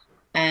fine.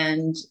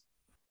 And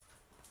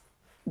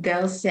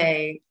they'll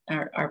say,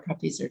 our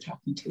puppies are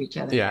talking to each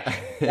other. Yeah.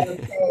 They'll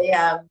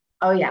say,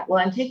 oh yeah,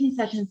 well, I'm taking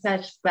such and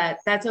such, but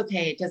that's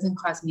okay. It doesn't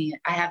cause me,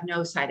 I have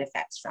no side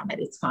effects from it.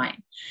 It's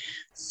fine.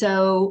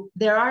 So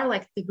there are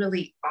like the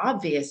really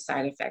obvious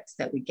side effects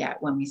that we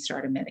get when we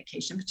start a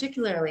medication,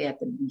 particularly at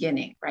the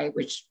beginning, right?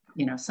 Which,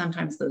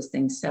 sometimes those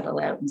things settle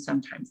out and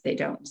sometimes they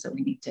don't. So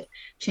we need to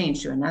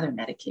change to another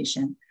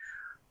medication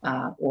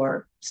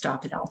or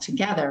stop it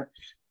altogether.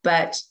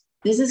 But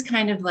this is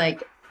kind of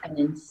like an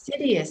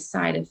insidious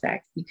side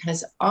effect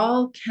because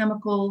all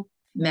chemical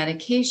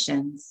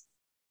medications,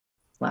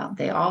 well,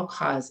 they all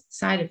cause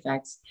side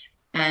effects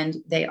and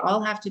they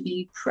all have to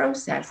be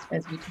processed,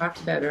 as we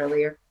talked about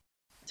earlier,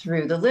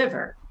 through the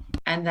liver.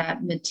 And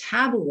that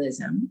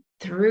metabolism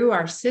through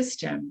our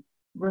system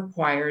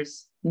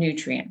requires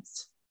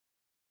nutrients.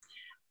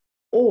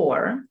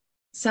 Or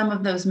some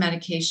of those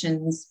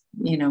medications,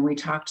 we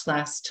talked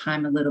last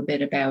time a little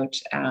bit about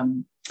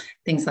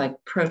things like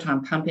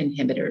proton pump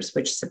inhibitors,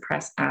 which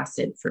suppress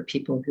acid for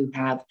people who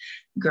have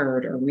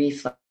GERD or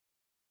reflux.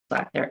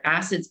 Their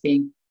acids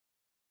being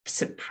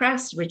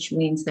suppressed, which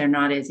means they're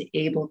not as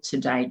able to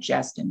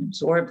digest and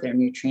absorb their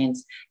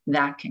nutrients,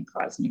 that can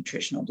cause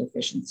nutritional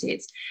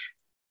deficiencies.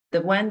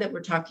 The one that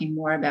we're talking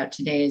more about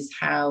today is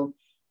how,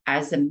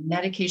 as the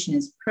medication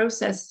is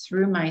processed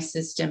through my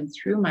system,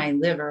 through my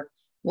liver,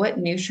 what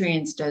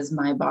nutrients does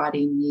my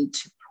body need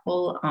to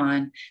pull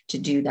on to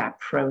do that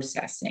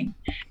processing?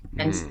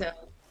 And so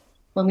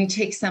when we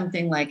take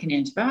something like an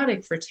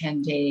antibiotic for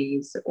 10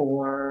 days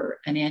or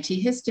an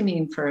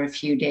antihistamine for a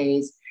few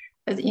days,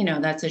 you know,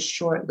 that's a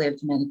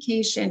short-lived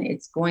medication.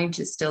 It's going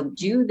to still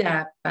do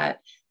that, but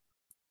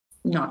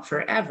not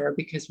forever,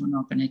 because we're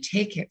not going to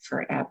take it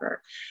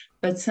forever.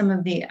 But some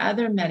of the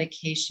other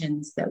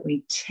medications that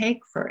we take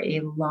for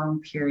a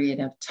long period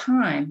of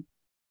time,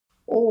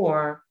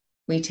 or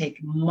we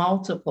take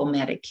multiple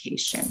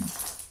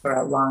medications for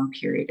a long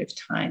period of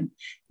time,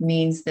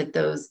 means that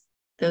those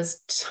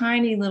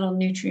tiny little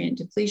nutrient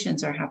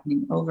depletions are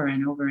happening over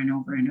and over and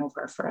over and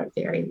over for a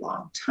very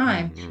long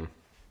time,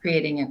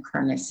 creating a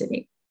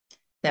chronicity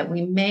that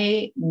we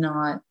may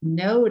not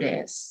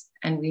notice,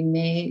 and we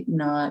may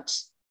not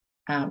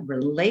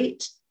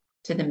relate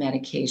to the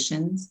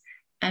medications,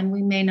 and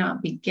we may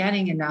not be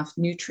getting enough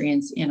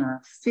nutrients in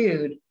our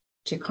food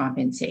to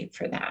compensate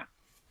for that.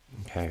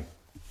 Okay.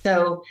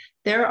 So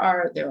there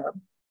are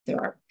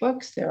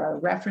books, there are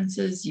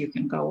references. You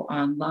can go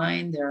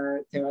online.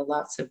 There are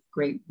lots of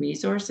great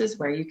resources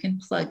where you can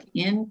plug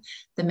in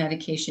the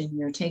medication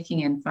you're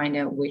taking and find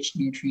out which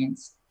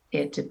nutrients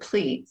it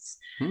depletes.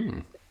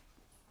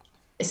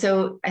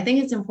 So I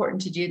think it's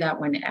important to do that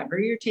whenever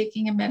you're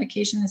taking a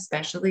medication,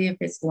 especially if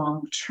it's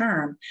long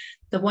term.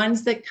 The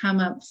ones that come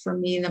up for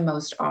me the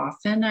most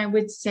often, I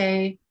would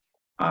say,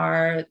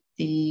 are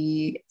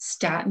the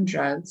statin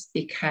drugs,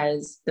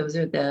 because those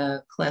are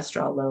the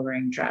cholesterol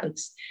lowering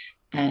drugs.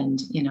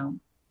 And, you know,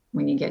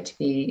 when you get to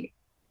be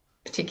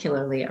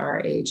particularly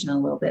our age and a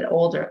little bit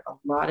older, a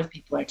lot of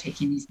people are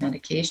taking these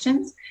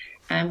medications.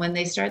 And when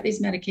they start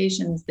these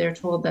medications, they're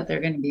told that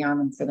they're going to be on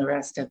them for the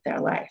rest of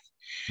their life.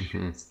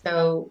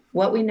 So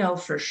what we know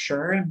for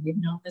sure, and we've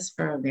known this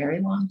for a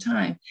very long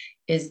time,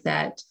 is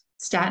that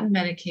statin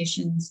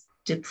medications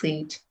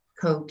deplete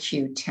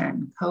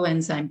CoQ10,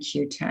 coenzyme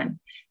Q10.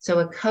 So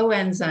a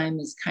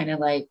coenzyme is kind of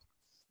like,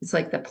 it's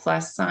like the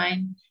plus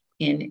sign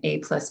in A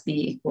plus B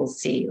equals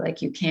C.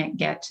 Like you can't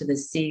get to the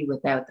C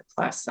without the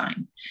plus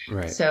sign.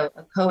 Right. So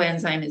a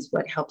coenzyme is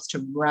what helps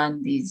to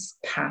run these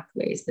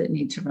pathways that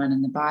need to run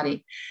in the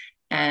body.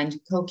 And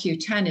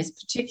CoQ10 is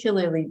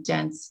particularly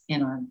dense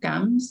in our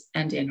gums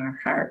and in our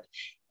heart.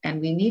 And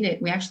we need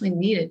it. We actually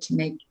need it to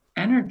make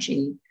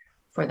energy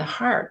for the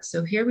heart.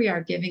 So here we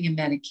are giving a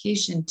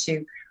medication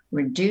to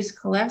reduce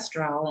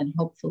cholesterol and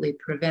hopefully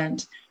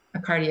prevent a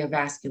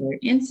cardiovascular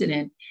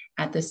incident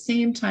at the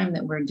same time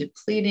that we're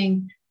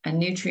depleting a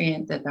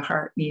nutrient that the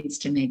heart needs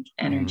to make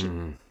energy.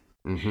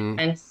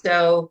 And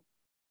so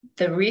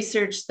the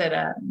research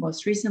that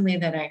most recently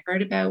that I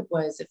heard about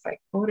was, if I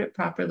quote it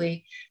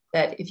properly,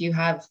 that if you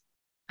have,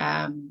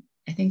 I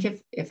think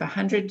if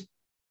 100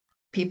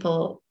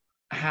 people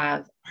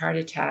have heart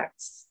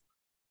attacks,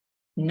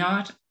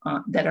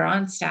 that are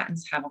on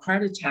statins have a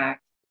heart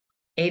attack,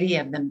 80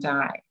 of them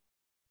die,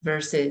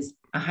 versus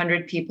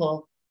 100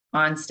 people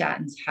on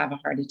statins have a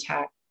heart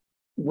attack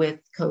with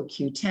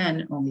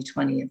CoQ10, only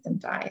 20 of them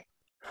die.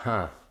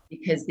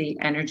 Because the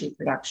energy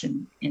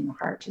production in the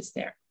heart is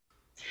there.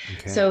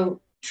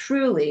 So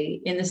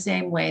truly, in the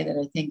same way that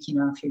I think, you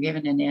know, if you're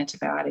given an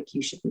antibiotic,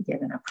 you should be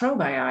given a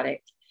probiotic.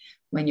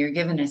 When you're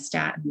given a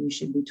statin, you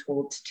should be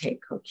told to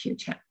take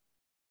CoQ10.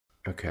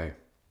 Okay.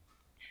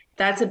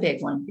 That's a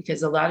big one,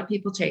 because a lot of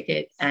people take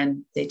it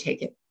and they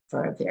take it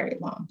for a very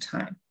long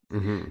time.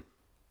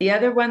 The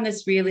other one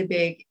that's really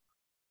big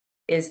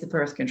is the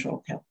birth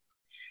control pill,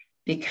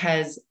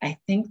 because I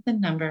think the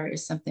number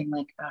is something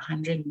like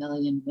 100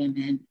 million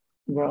women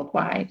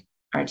worldwide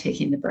are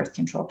taking the birth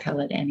control pill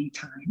at any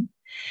time.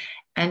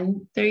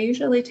 And they're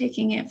usually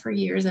taking it for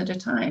years at a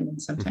time,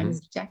 and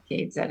sometimes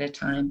decades at a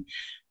time.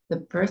 The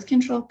birth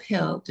control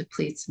pill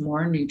depletes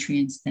more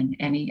nutrients than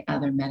any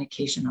other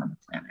medication on the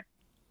planet.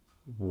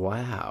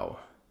 Wow.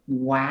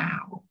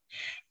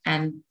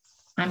 And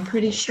I'm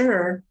pretty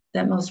sure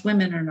that most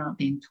women are not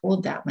being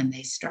told that when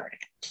they start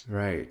it.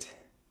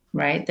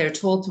 Right? They're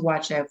told to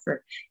watch out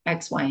for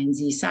X, Y, and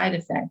Z side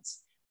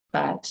effects,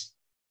 but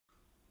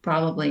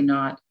probably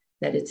not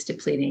that it's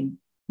depleting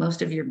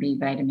most of your B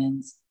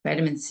vitamins,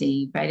 vitamin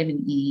C,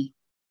 vitamin E,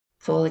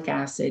 folic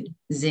acid,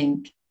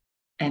 zinc,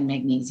 and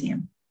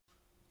magnesium.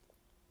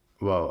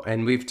 Whoa.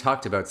 And we've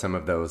talked about some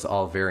of those,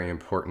 all very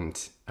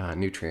important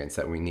nutrients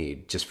that we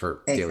need just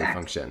for daily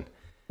function.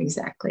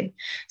 Exactly.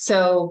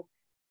 So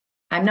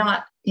I'm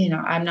not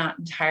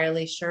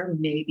entirely sure.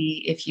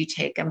 Maybe if you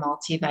take a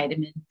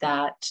multivitamin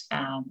that,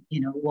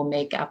 will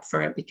make up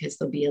for it, because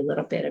there'll be a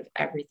little bit of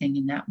everything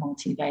in that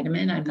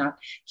multivitamin. I'm not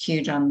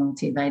huge on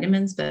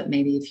multivitamins, but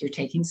maybe if you're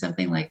taking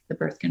something like the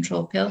birth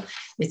control pill,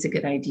 it's a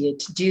good idea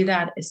to do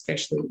that,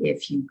 especially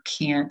if you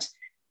can't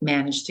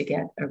manage to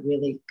get a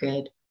really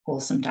good,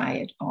 wholesome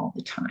diet all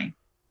the time.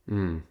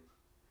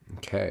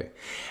 Okay.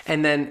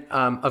 And then,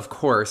 of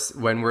course,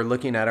 when we're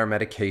looking at our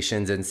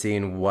medications and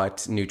seeing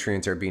what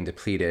nutrients are being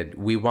depleted,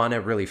 we want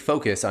to really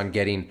focus on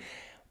getting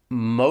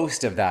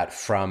most of that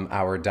from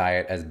our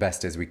diet as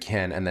best as we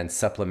can, and then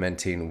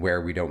supplementing where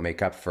we don't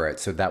make up for it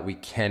so that we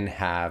can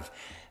have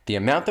the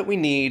amount that we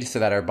need so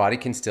that our body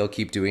can still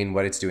keep doing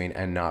what it's doing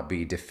and not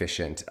be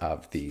deficient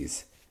of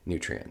these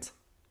nutrients.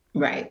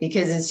 Right.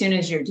 Because as soon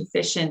as you're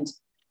deficient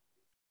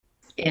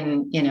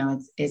in,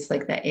 it's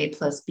like the A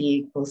plus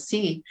B equals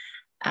C.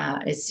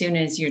 As soon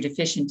as you're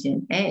deficient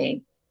in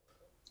A,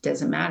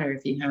 doesn't matter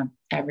if you have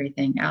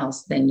everything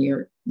else, then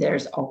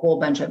there's a whole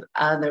bunch of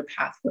other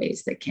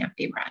pathways that can't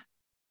be run.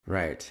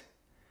 Right.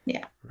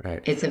 Yeah.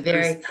 Right. It's a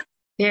very,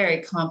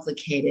 very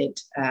complicated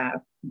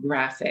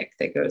graphic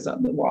that goes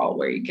on the wall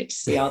where you get to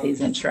see all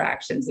these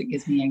interactions. It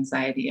gives me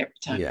anxiety every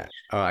time. Yeah.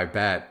 Oh, I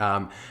bet.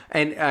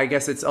 And I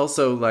guess it's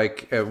also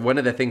like one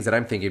of the things that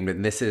I'm thinking,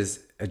 and this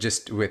is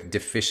just with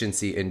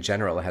deficiency in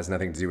general, it has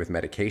nothing to do with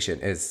medication,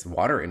 is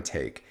water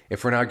intake.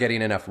 If we're not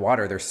getting enough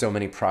water, there's so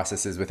many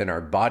processes within our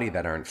body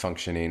that aren't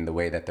functioning the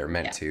way that they're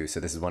meant to. So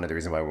this is one of the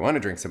reasons why we want to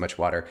drink so much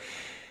water.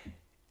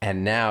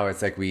 And now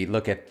it's like we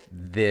look at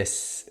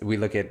this, we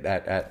look at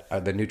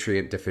the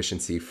nutrient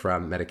deficiency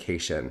from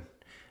medication.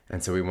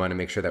 And so we want to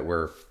make sure that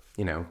we're,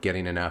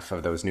 getting enough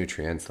of those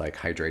nutrients like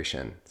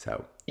hydration.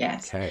 So,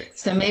 yes. Okay.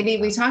 So maybe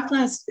we talked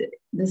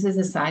this is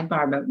a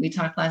sidebar, but we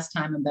talked last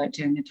time about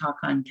doing a talk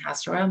on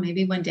castor oil.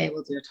 Maybe one day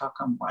we'll do a talk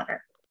on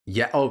water.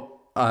 Yeah. Oh,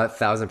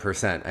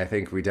 1,000%. I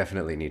think we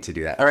definitely need to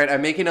do that. All right.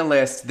 I'm making a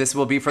list. This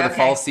will be for the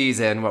fall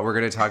season, what we're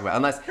going to talk about.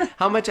 Unless,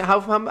 how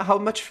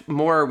much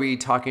more are we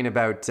talking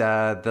about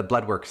the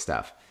blood work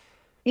stuff?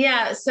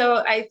 Yeah. So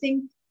I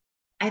think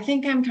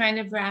I'm kind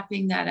of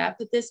wrapping that up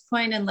at this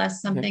point,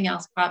 unless something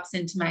else pops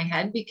into my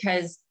head,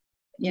 because,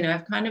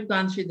 I've kind of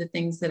gone through the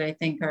things that I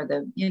think are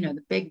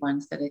the big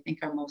ones that I think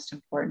are most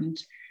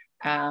important.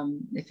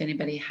 If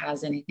anybody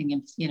has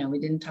anything, we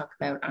didn't talk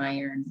about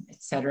iron,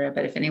 etc.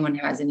 But if anyone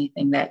has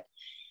anything that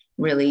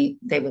really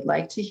they would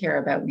like to hear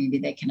about, maybe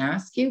they can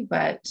ask you.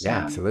 But yeah,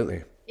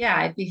 absolutely. Yeah,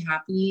 I'd be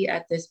happy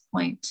at this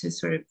point to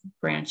sort of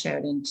branch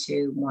out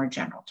into more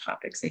general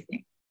topics, I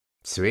think.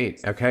 Sweet.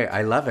 Okay.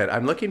 I love it.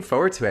 I'm looking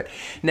forward to it.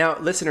 Now,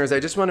 listeners,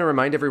 I just want to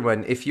remind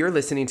everyone, if you're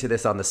listening to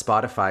this on the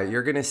Spotify,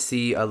 you're going to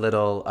see a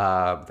little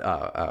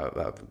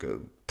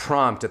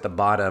prompt at the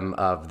bottom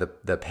of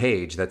the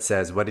page that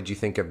says, what did you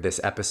think of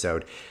this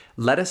episode?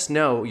 Let us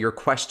know your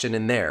question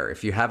in there.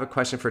 If you have a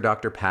question for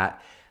Dr.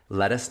 Pat,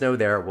 let us know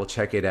there. We'll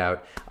check it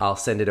out. I'll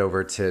send it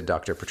over to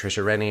Dr.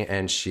 Patricia Rennie,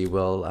 and she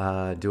will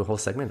do a whole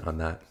segment on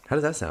that. How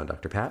does that sound,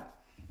 Dr. Pat?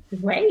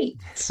 Great.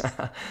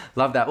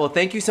 Love that. Well,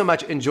 thank you so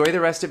much. Enjoy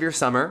the rest of your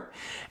summer,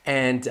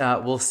 and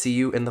we'll see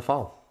you in the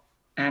fall.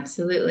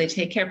 Absolutely.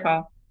 Take care,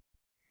 Paul.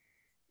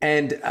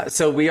 And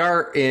so we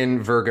are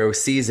in Virgo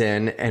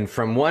season, and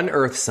from one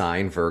earth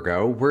sign,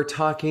 Virgo, we're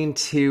talking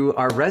to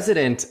our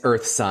resident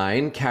earth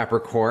sign,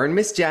 Capricorn,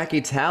 Miss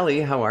Jackie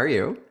Talley. How are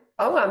you?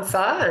 Oh, I'm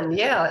fine.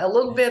 Yeah, a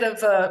little bit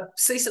of a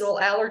seasonal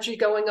allergy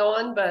going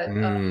on, but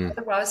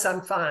otherwise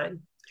I'm fine.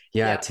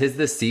 Yeah, 'tis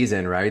the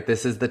season, right?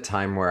 This is the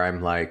time where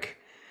I'm like,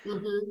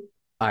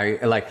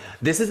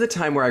 this is the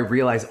time where I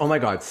realize, oh my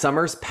God,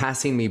 summer's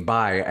passing me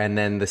by, and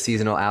then the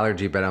seasonal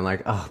allergy, but I'm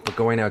like, oh, but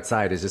going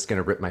outside is just going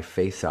to rip my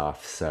face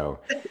off. So,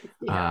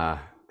 and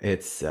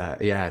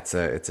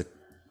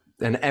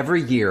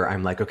every year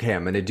I'm like, okay,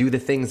 I'm going to do the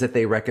things that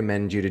they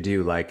recommend you to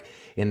do. Like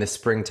in the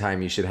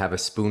springtime, you should have a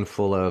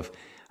spoonful of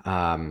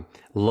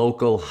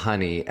local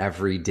honey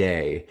every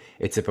day.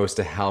 It's supposed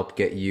to help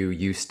get you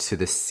used to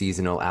the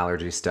seasonal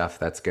allergy stuff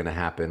that's going to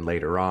happen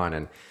later on.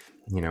 And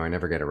I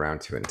never get around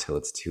to it until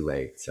it's too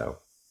late. So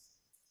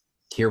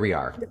here we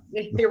are.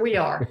 Here we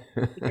are.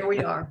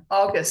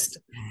 August.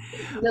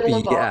 Middle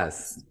of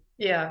August.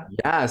 Yeah.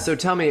 Yeah. So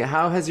tell me,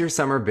 how has your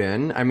summer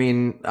been? I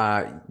mean,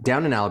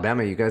 down in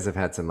Alabama, you guys have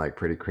had some like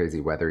pretty crazy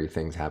weathery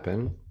things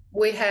happen.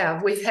 We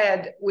have. We've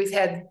had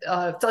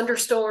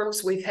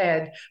thunderstorms, we've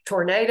had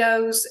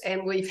tornadoes,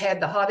 and we've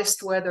had the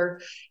hottest weather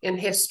in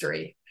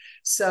history.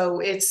 So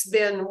it's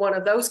been one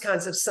of those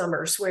kinds of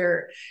summers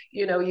where,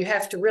 you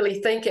have to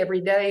really think every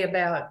day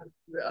about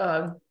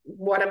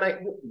what am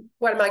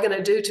I going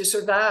to do to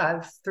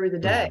survive through the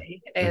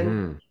day,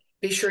 and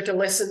be sure to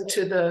listen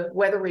to the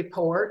weather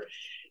report.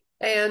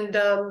 And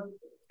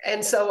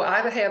so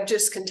I have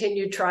just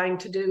continued trying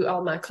to do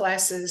all my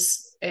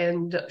classes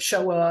and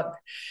show up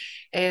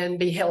and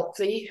be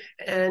healthy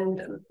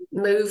and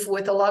move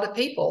with a lot of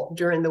people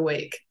during the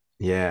week.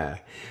 Yeah.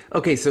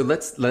 Okay. So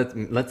let's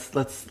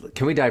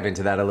can we dive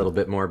into that a little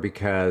bit more?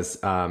 Because,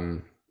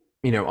 often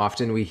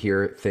we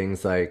hear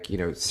things like,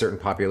 certain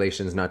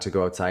populations not to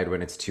go outside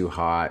when it's too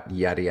hot,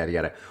 yada, yada,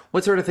 yada.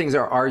 What sort of things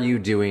are you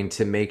doing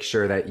to make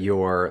sure that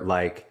you're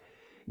like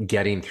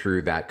getting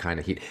through that kind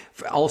of heat?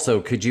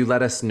 Also, could you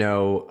let us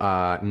know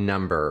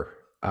number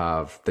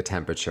of the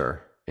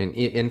temperature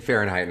in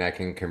Fahrenheit, and I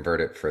can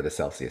convert it for the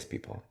Celsius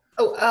people?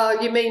 Oh,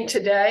 you mean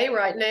today,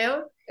 right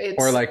now?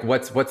 Or It's like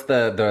what's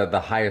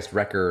the highest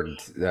record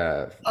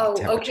temperature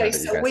okay. that you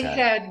So guys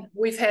had?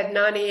 we've had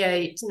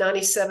 98,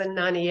 97,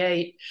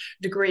 98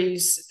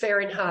 degrees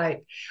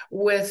Fahrenheit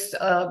with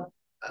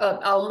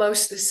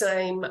almost the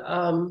same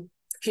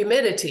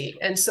humidity.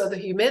 And so the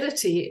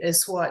humidity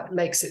is what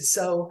makes it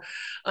so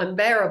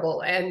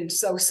unbearable. And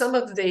so some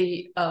of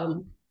the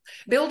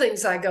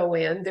buildings I go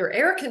in, they're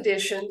air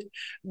conditioned,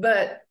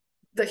 but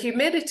the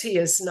humidity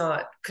is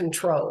not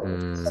controlled.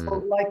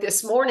 So like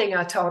this morning,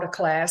 I taught a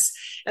class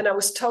and I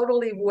was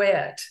totally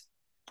wet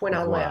when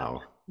I left.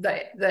 Wow.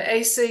 The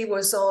AC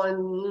was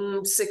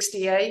on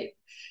 68,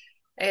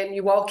 and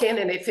you walk in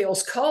and it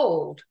feels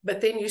cold,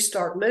 but then you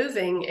start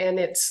moving and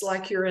it's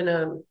like you're in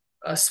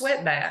a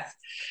sweat bath.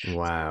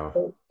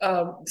 Wow.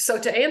 So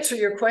to answer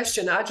your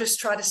question, I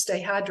just try to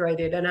stay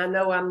hydrated, and I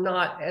know I'm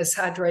not as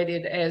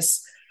hydrated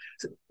as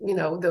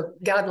the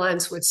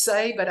guidelines would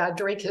say, but I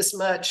drink as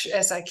much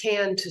as I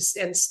can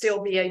and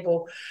still be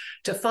able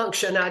to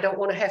function. I don't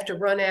want to have to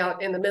run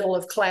out in the middle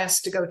of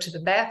class to go to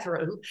the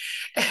bathroom.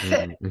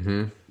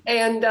 Mm-hmm.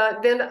 And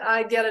then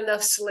I get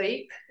enough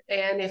sleep.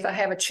 And if I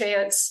have a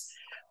chance,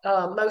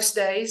 most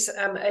days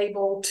I'm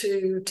able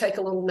to take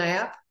a little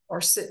nap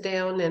or sit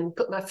down and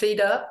put my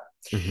feet up.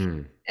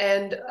 Mm-hmm.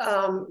 And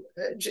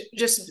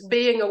just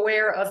being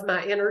aware of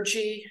my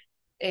energy.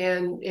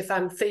 And if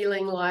I'm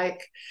feeling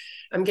like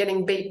I'm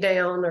getting beat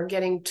down or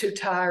getting too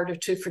tired or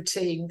too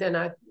fatigued, then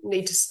I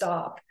need to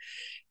stop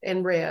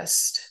and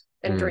rest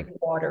and drink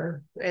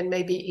water and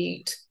maybe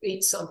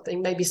eat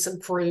something, maybe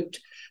some fruit,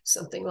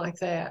 something like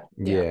that.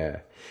 Yeah.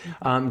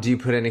 Do you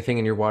put anything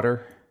in your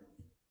water?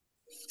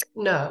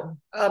 No.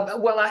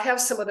 Well, I have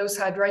some of those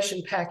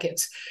hydration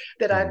packets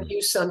that I've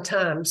used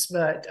sometimes,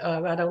 but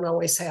I don't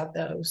always have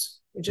those.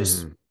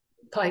 Just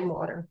plain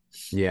water.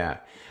 Yeah.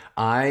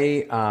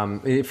 I,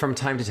 from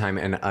time to time,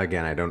 and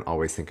again, I don't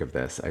always think of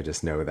this. I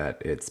just know that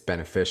it's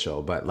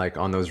beneficial, but like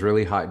on those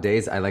really hot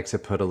days, I like to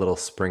put a little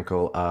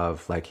sprinkle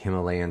of like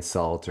Himalayan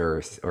salt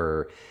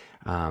or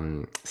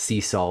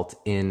sea salt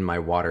in my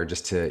water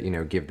just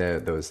to, give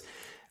those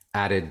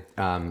added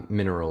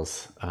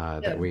minerals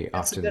that we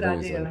often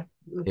lose.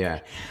 Yeah.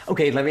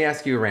 Okay. Let me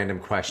ask you a random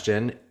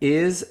question.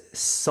 Is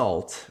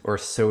salt or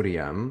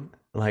sodium,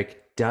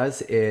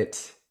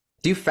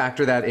 do you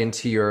factor that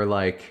into your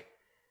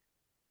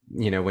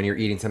when you're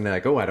eating something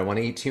like, oh, I don't want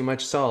to eat too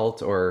much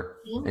salt or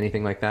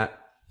anything like that?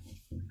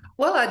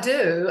 Well, I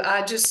do.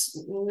 I just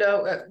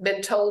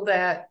been told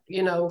that,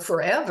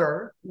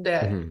 forever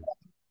that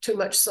too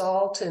much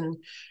salt and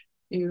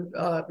you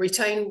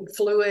retain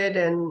fluid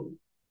and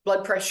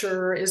blood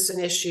pressure is an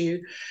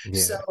issue. Yeah.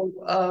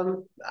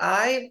 So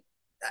I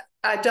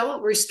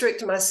don't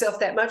restrict myself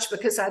that much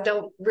because I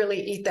don't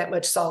really eat that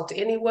much salt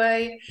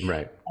anyway.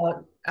 Right.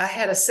 I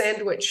had a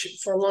sandwich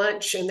for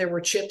lunch and there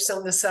were chips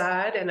on the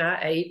side and I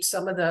ate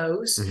some of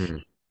those.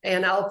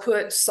 And I'll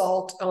put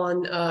salt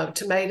on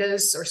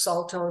tomatoes or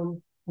salt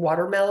on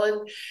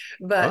watermelon.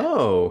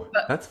 But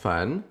that's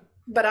fun.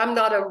 But I'm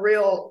not a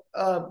real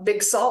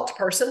big salt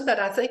person, but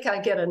I think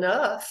I get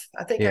enough.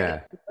 I think I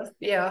get enough.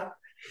 Yeah.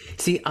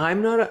 See,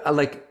 I'm not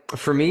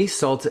for me,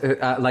 salt,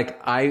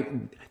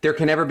 there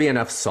can never be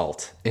enough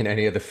salt in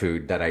any of the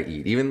food that I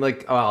eat, even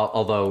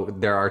although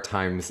there are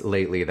times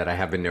lately that I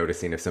have been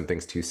noticing if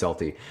something's too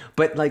salty,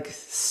 but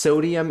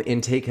sodium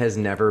intake has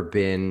never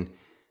been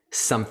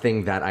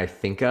something that I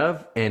think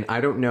of. And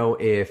I don't know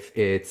if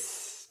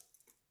it's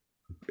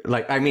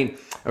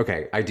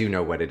okay, I do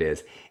know what it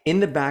is. In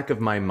the back of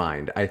my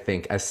mind, I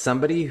think as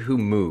somebody who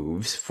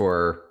moves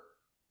for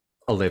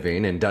a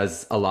living and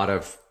does a lot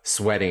of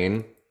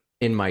sweating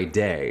in my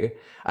day,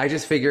 I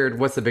just figured,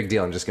 what's the big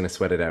deal? I'm just going to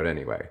sweat it out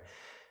anyway.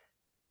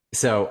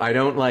 So I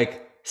don't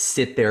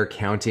sit there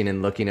counting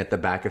and looking at the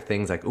back of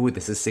things like, ooh,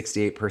 this is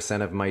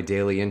 68% of my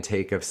daily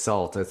intake of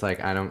salt. It's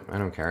I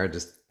don't care. I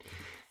just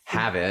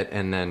have it.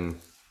 And then,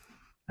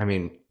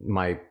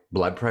 my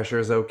blood pressure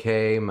is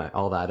okay.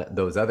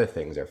 Those other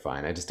things are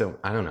fine. I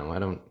don't know. I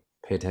don't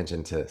pay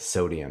attention to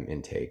sodium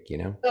intake,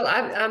 Well,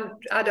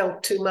 I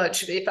don't too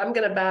much. If I'm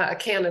going to buy a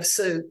can of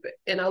soup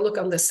and I look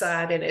on the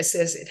side and it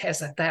says it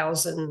has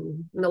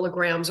 1,000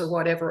 milligrams or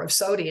whatever of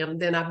sodium,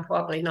 then I'm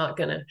probably not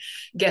going to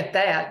get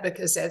that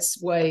because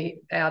that's way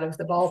out of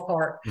the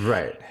ballpark.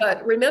 Right.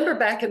 But remember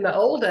back in the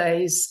old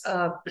days,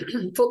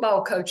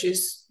 football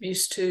coaches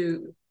used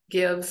to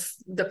give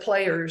the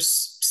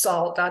players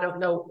salt. I don't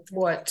know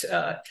what,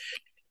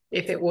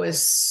 if it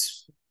was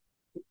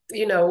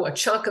a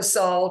chunk of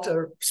salt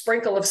or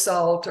sprinkle of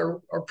salt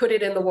or put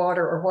it in the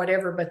water or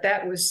whatever, but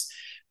that was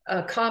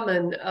a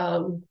common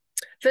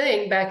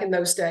thing back in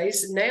those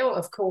days. And now,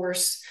 of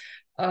course,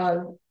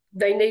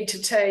 they need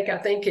to take, I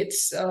think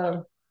it's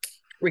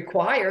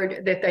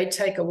required that they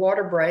take a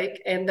water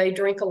break and they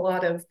drink a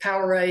lot of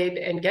Powerade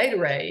and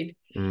Gatorade.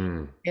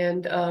 And,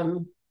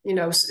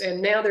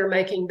 and now they're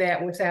making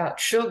that without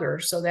sugar.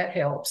 So that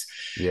helps.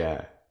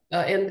 Yeah.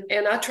 And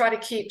I try to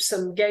keep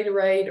some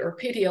Gatorade or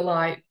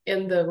Pedialyte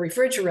in the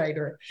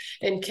refrigerator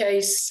in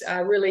case I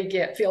really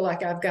feel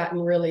like I've gotten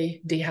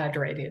really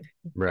dehydrated.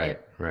 Right,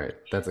 right.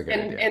 That's a good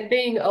idea. And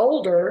being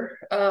older,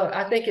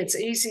 I think it's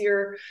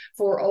easier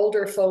for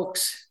older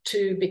folks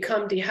to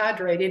become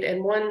dehydrated.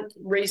 And one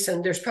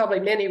reason, there's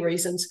probably many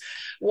reasons.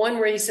 One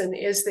reason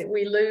is that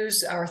we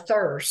lose our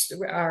thirst,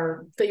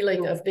 our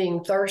feeling of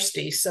being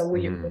thirsty. So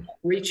we're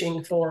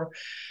reaching for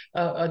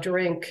a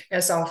drink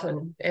as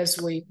often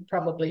as we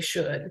probably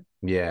should.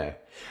 Yeah.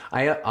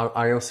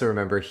 I also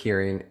remember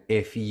hearing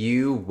if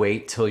you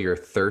wait till you're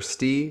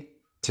thirsty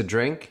to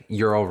drink,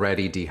 you're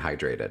already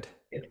dehydrated.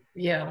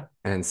 Yeah.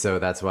 And so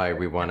that's why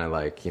we want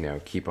to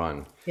keep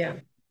on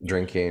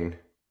drinking.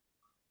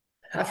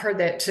 I've heard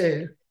that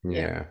too.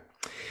 Yeah.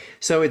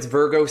 So it's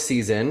Virgo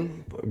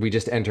season. We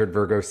just entered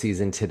Virgo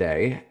season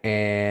today,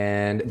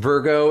 and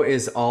Virgo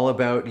is all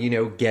about,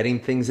 getting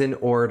things in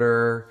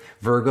order.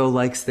 Virgo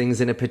likes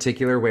things in a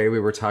particular way. We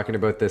were talking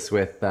about this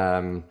with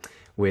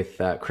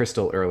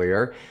Crystal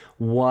earlier.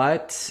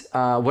 What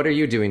are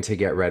you doing to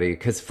get ready?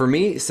 Because for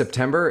me,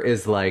 September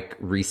is like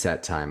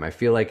reset time. I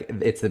feel like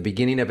it's the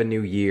beginning of a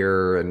new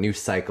year, a new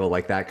cycle,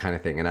 like that kind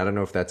of thing. And I don't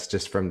know if that's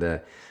just from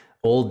the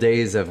old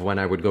days of when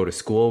I would go to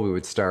school, we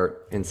would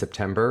start in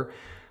September,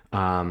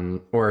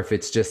 or if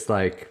it's just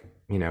like,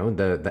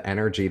 the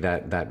energy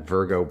that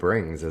Virgo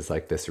brings is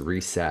like this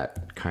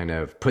reset, kind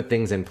of put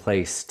things in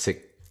place to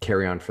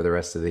carry on for the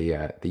rest of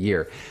the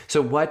year.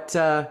 So what's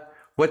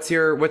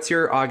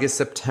your August,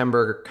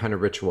 September kind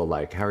of ritual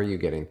like? How are you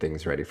getting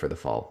things ready for the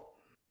fall?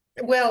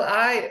 Well,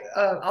 I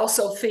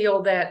also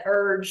feel that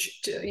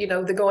urge to,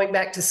 the going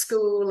back to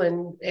school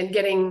and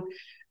getting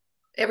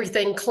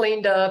everything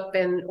cleaned up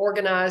and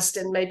organized,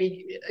 and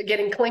maybe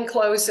getting clean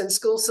clothes and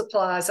school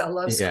supplies. I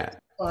love school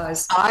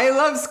supplies. I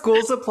love school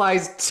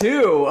supplies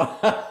too.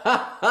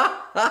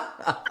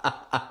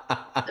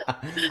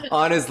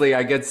 Honestly,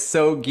 I get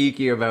so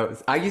geeky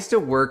about. I used to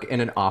work in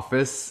an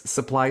office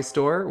supply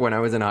store when I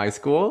was in high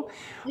school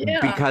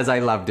because I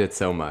loved it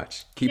so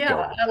much. Keep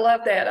going. I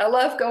love that. I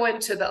love going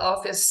to the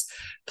office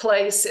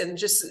place and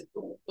just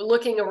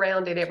looking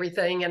around at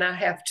everything. And I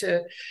have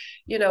to,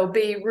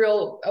 be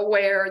real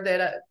aware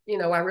that,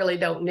 I really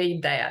don't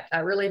need that. I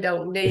really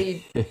don't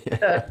need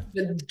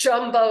the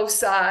jumbo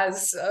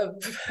size of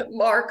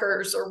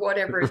markers or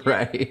whatever.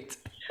 Right.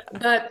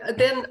 But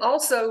then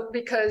also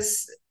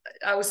because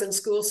I was in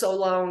school so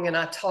long and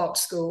I taught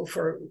school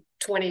for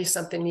 20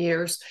 something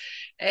years.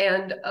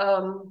 And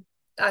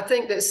I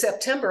think that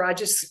September, I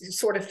just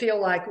sort of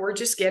feel like we're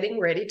just getting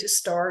ready to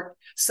start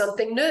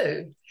something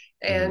new.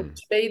 And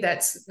to me,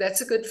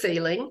 that's a good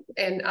feeling.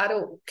 And I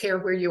don't care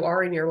where you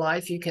are in your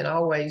life. You can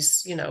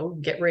always,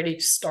 get ready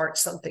to start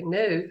something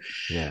new.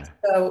 Yeah.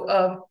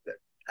 So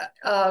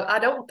I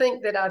don't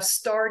think that I've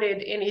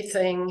started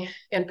anything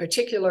in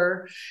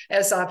particular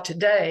as of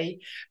today,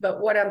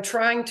 but what I'm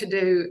trying to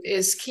do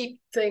is keep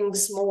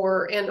things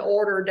more in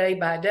order day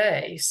by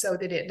day so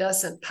that it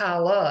doesn't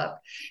pile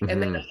up.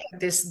 And then I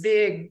have this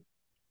big,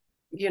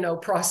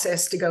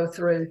 process to go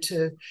through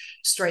to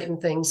straighten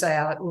things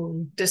out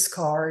and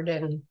discard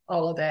and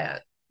all of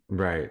that.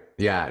 Right.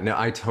 Yeah. No,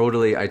 I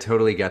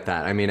totally get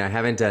that. I mean, I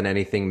haven't done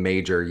anything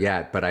major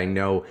yet, but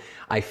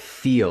I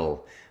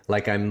feel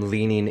like I'm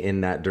leaning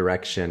in that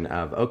direction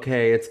of,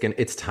 okay,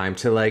 it's time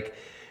to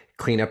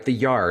clean up the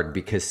yard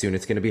because soon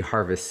it's going to be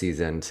harvest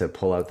season to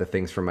pull out the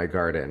things from my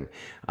garden.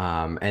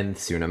 And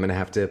soon I'm going to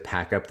have to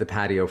pack up the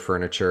patio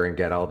furniture and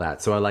get all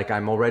that. So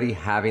I'm already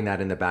having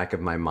that in the back of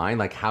my mind.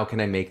 Like, how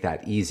can I make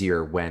that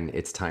easier when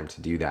it's time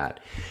to do that?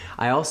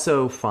 I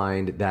also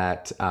find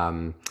that,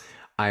 I'm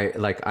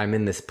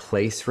in this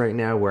place right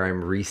now where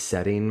I'm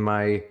resetting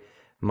my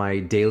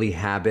daily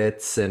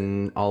habits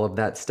and all of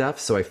that stuff.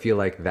 So I feel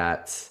like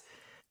that's,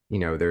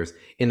 there's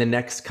in the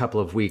next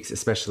couple of weeks,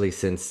 especially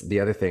since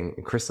the other thing,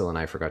 Crystal and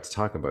I forgot to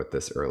talk about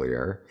this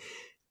earlier.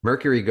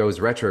 Mercury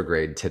goes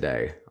retrograde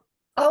today,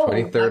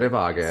 23rd of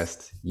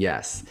August.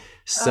 Yes.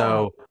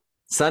 So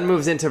Sun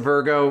moves into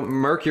Virgo.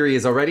 Mercury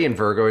is already in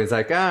Virgo. He's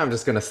like, I'm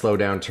just going to slow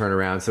down, turn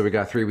around. So we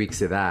got 3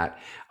 weeks of that.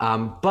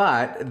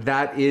 But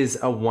that is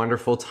a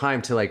wonderful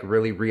time to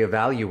really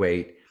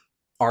reevaluate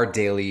our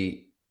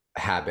daily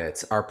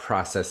habits, our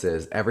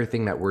processes,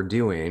 everything that we're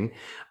doing,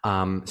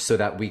 so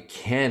that we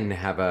can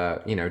have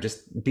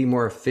just be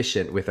more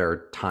efficient with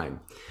our time.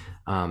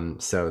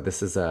 So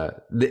this is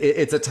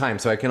it's a time.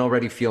 So I can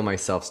already feel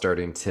myself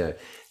starting to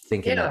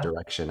think in that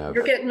direction of.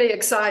 You're getting me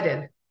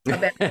excited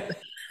about it.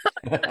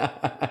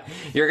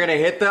 You're going to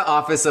hit the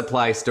office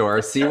supply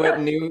store, see what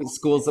new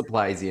school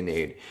supplies you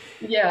need.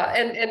 Yeah.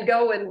 And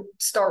go and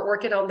start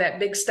working on that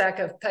big stack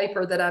of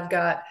paper that I've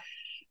got.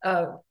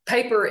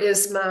 Paper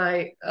is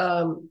my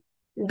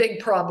big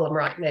problem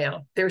right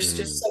now. There's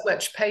just so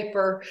much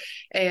paper,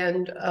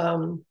 and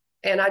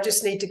I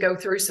just need to go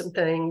through some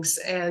things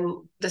and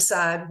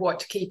decide what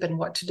to keep and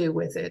what to do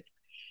with it.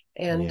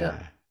 And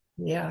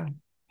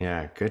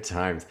yeah, good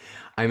times.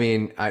 I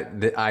mean,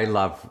 I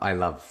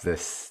love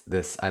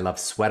this. I love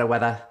sweater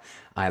weather.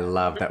 I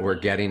love that we're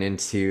getting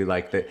into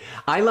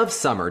I love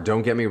summer.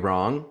 Don't get me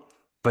wrong.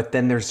 But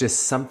then there's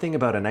just something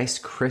about a nice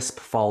crisp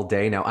fall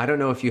day. Now, I don't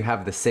know if you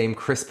have the same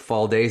crisp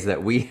fall days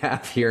that we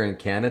have here in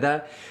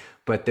Canada,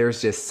 but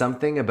there's just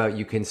something about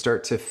you can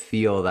start to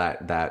feel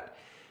that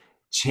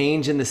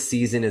change in the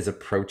season is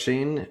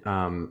approaching.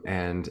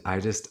 And I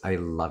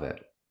love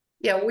it.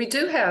 Yeah, we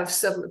do have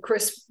some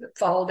crisp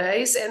fall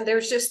days, and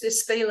there's just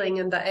this feeling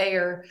in the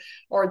air,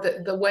 or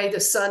the way the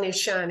sun is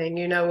shining.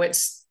 You know, I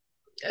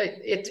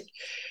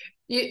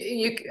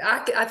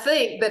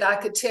think that I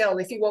could tell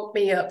if you woke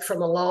me up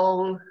from a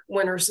long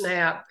winter's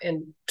nap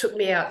and took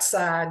me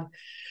outside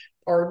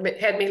or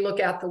had me look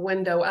out the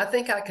window. I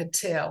think I could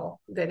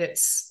tell that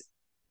it's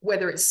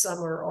whether it's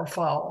summer or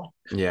fall.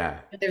 Yeah.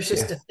 There's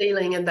just a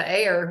feeling in the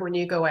air when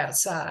you go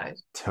outside.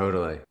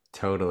 Totally.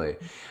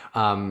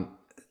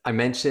 I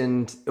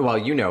mentioned,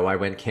 well, I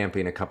went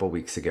camping a couple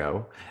weeks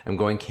ago. I'm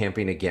going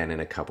camping again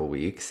in a couple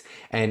weeks.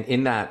 And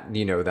in that,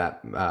 in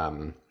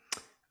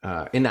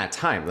that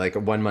time, like a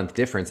 1 month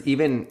difference,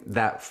 even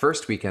that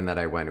first weekend that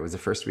I went, it was the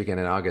first weekend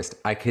in August,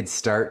 I could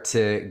start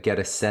to get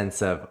a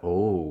sense of,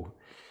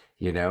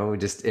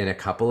 just in a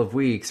couple of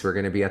weeks, we're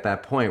going to be at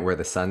that point where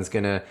the sun's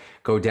going to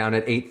go down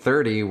at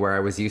 8:30, where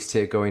I was used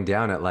to it going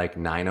down at like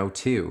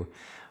 9:02.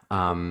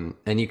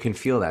 And you can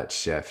feel that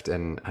shift.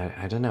 And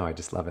I don't know, I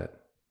just love it.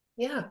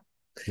 Yeah.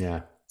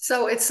 Yeah.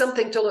 So it's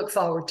something to look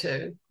forward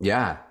to.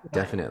 Yeah,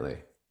 definitely.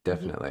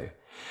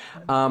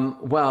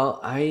 Well,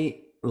 I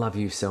love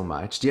you so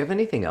much. Do you have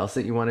anything else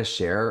that you want to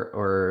share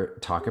or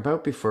talk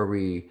about before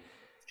we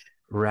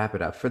wrap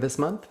it up for this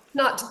month?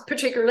 Not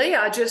particularly.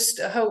 I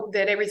just hope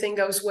that everything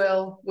goes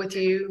well with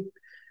you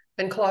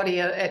and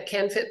Claudia at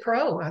CanFit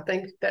Pro. I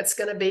think that's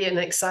going to be an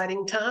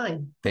exciting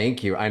time.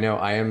 Thank you. I know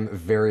I am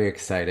very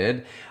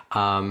excited.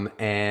 Actually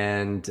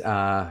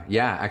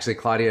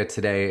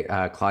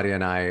Claudia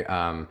and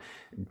I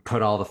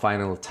put all the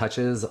final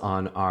touches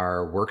on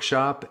our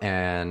workshop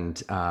and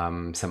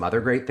some other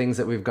great things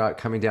that we've got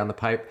coming down the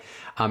pipe.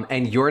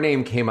 And your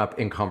name came up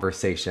in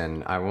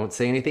conversation. I won't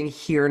say anything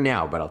here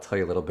now, but I'll tell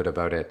you a little bit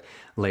about it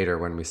later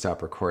when we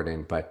stop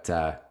recording. But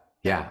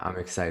I'm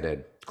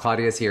excited.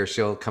 Claudia's here.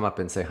 She'll come up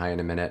and say hi in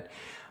a minute.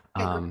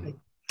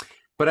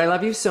 But I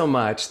love you so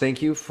much.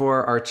 Thank you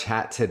for our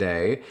chat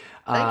today.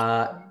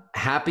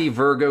 Happy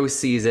Virgo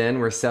season.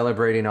 We're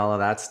celebrating all of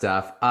that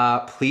stuff.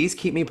 Please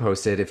keep me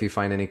posted if you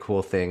find any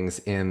cool things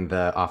in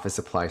the office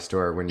supply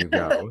store when you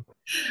go.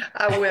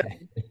 I will.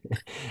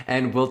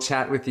 And we'll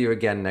chat with you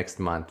again next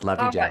month. Love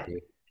you, Jackie.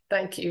 Right.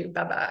 Thank you.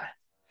 Bye-bye.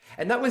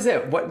 And that was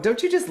it. What,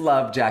 don't you just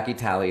love Jackie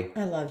Talley?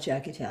 I love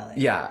Jackie Talley.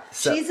 Yeah.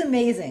 She's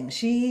amazing.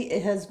 She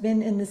has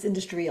been in this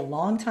industry a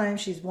long time.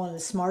 She's one of the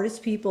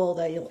smartest people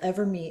that you'll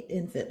ever meet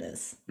in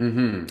fitness.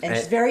 Mm-hmm. And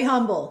she's very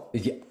humble.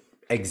 Yeah.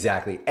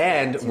 Exactly.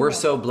 And we're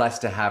so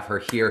blessed to have her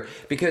here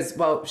because,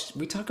 well,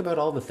 we talk about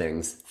all the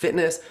things,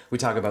 fitness, we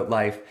talk about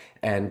life,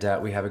 and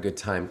we have a good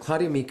time.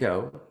 Claudia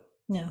Micco.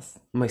 Yes.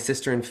 My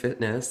sister in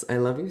fitness. I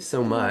love you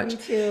so much. You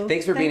too.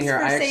 Thanks for being here.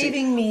 Thanks for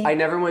saving me. I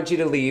never want you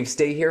to leave.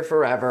 Stay here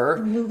forever.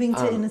 I'm moving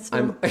to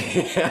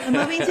Innisfil. I'm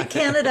moving to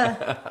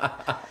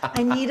Canada.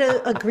 I need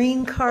a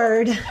green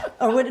card.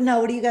 Or what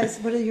are you guys,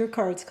 what are your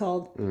cards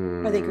called?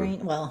 Are they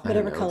green? Well,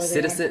 whatever color they are.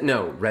 Citizen,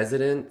 no,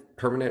 resident,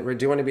 permanent.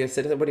 Do you want to be a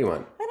citizen? What do you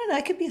want? I don't know.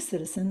 I could be a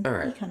citizen. All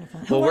right. Be kind of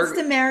fun. Who wants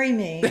to marry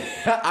me?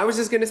 I was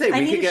just going to say,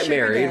 we could get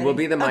married. Daddy. We'll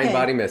be the Mind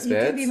Body Misfits.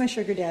 You could be my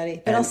sugar daddy,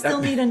 but I'll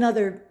still need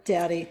another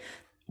daddy.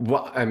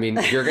 Well, I mean,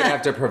 you're going to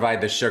have to provide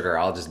the sugar.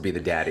 I'll just be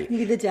the daddy. You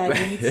be the daddy.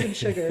 I need some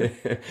sugar.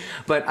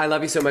 But I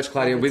love you so much,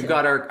 Claudia. We've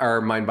got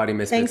our Mind Body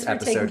Misfits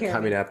episode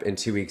coming up in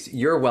 2 weeks.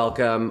 You're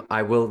welcome.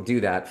 I will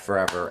do that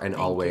forever and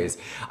always.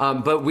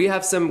 But we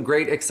have some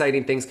great,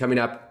 exciting things coming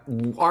up.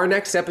 Our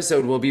next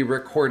episode will be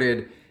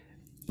recorded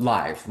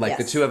live. Like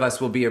the two of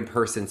us will be in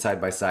person side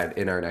by side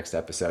in our next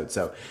episode.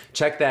 So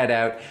check that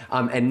out.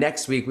 And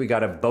next week we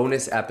got a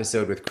bonus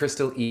episode with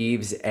Crystal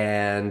Eves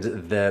and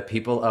the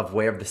people of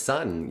Way of the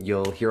Sun.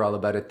 You'll hear all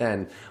about it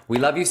then. We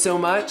love you so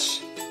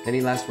much.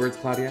 Any last words,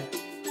 Claudia?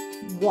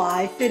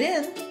 Why fit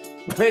in?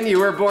 When you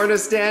were born to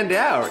stand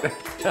out.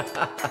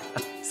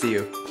 See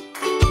you.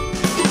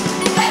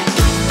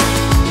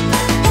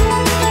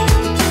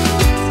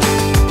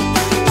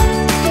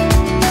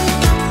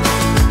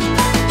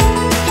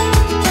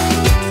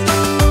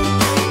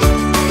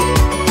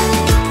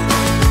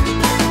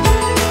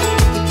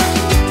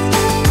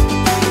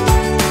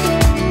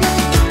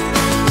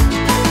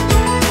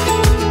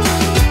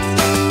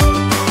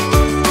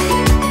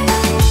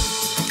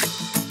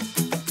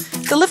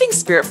 The Living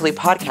Spiritfully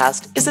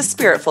podcast is a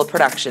Spiritful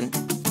production.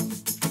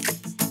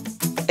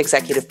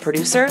 Executive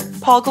producer,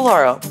 Paul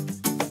Galloro.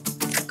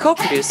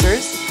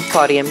 Co-producers,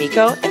 Claudia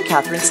Micco and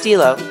Catherine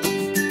Stilo.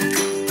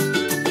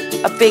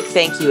 A big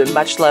thank you and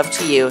much love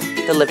to you,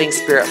 the Living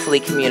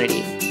Spiritfully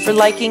community, for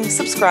liking,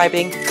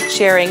 subscribing,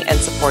 sharing, and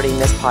supporting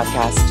this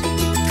podcast.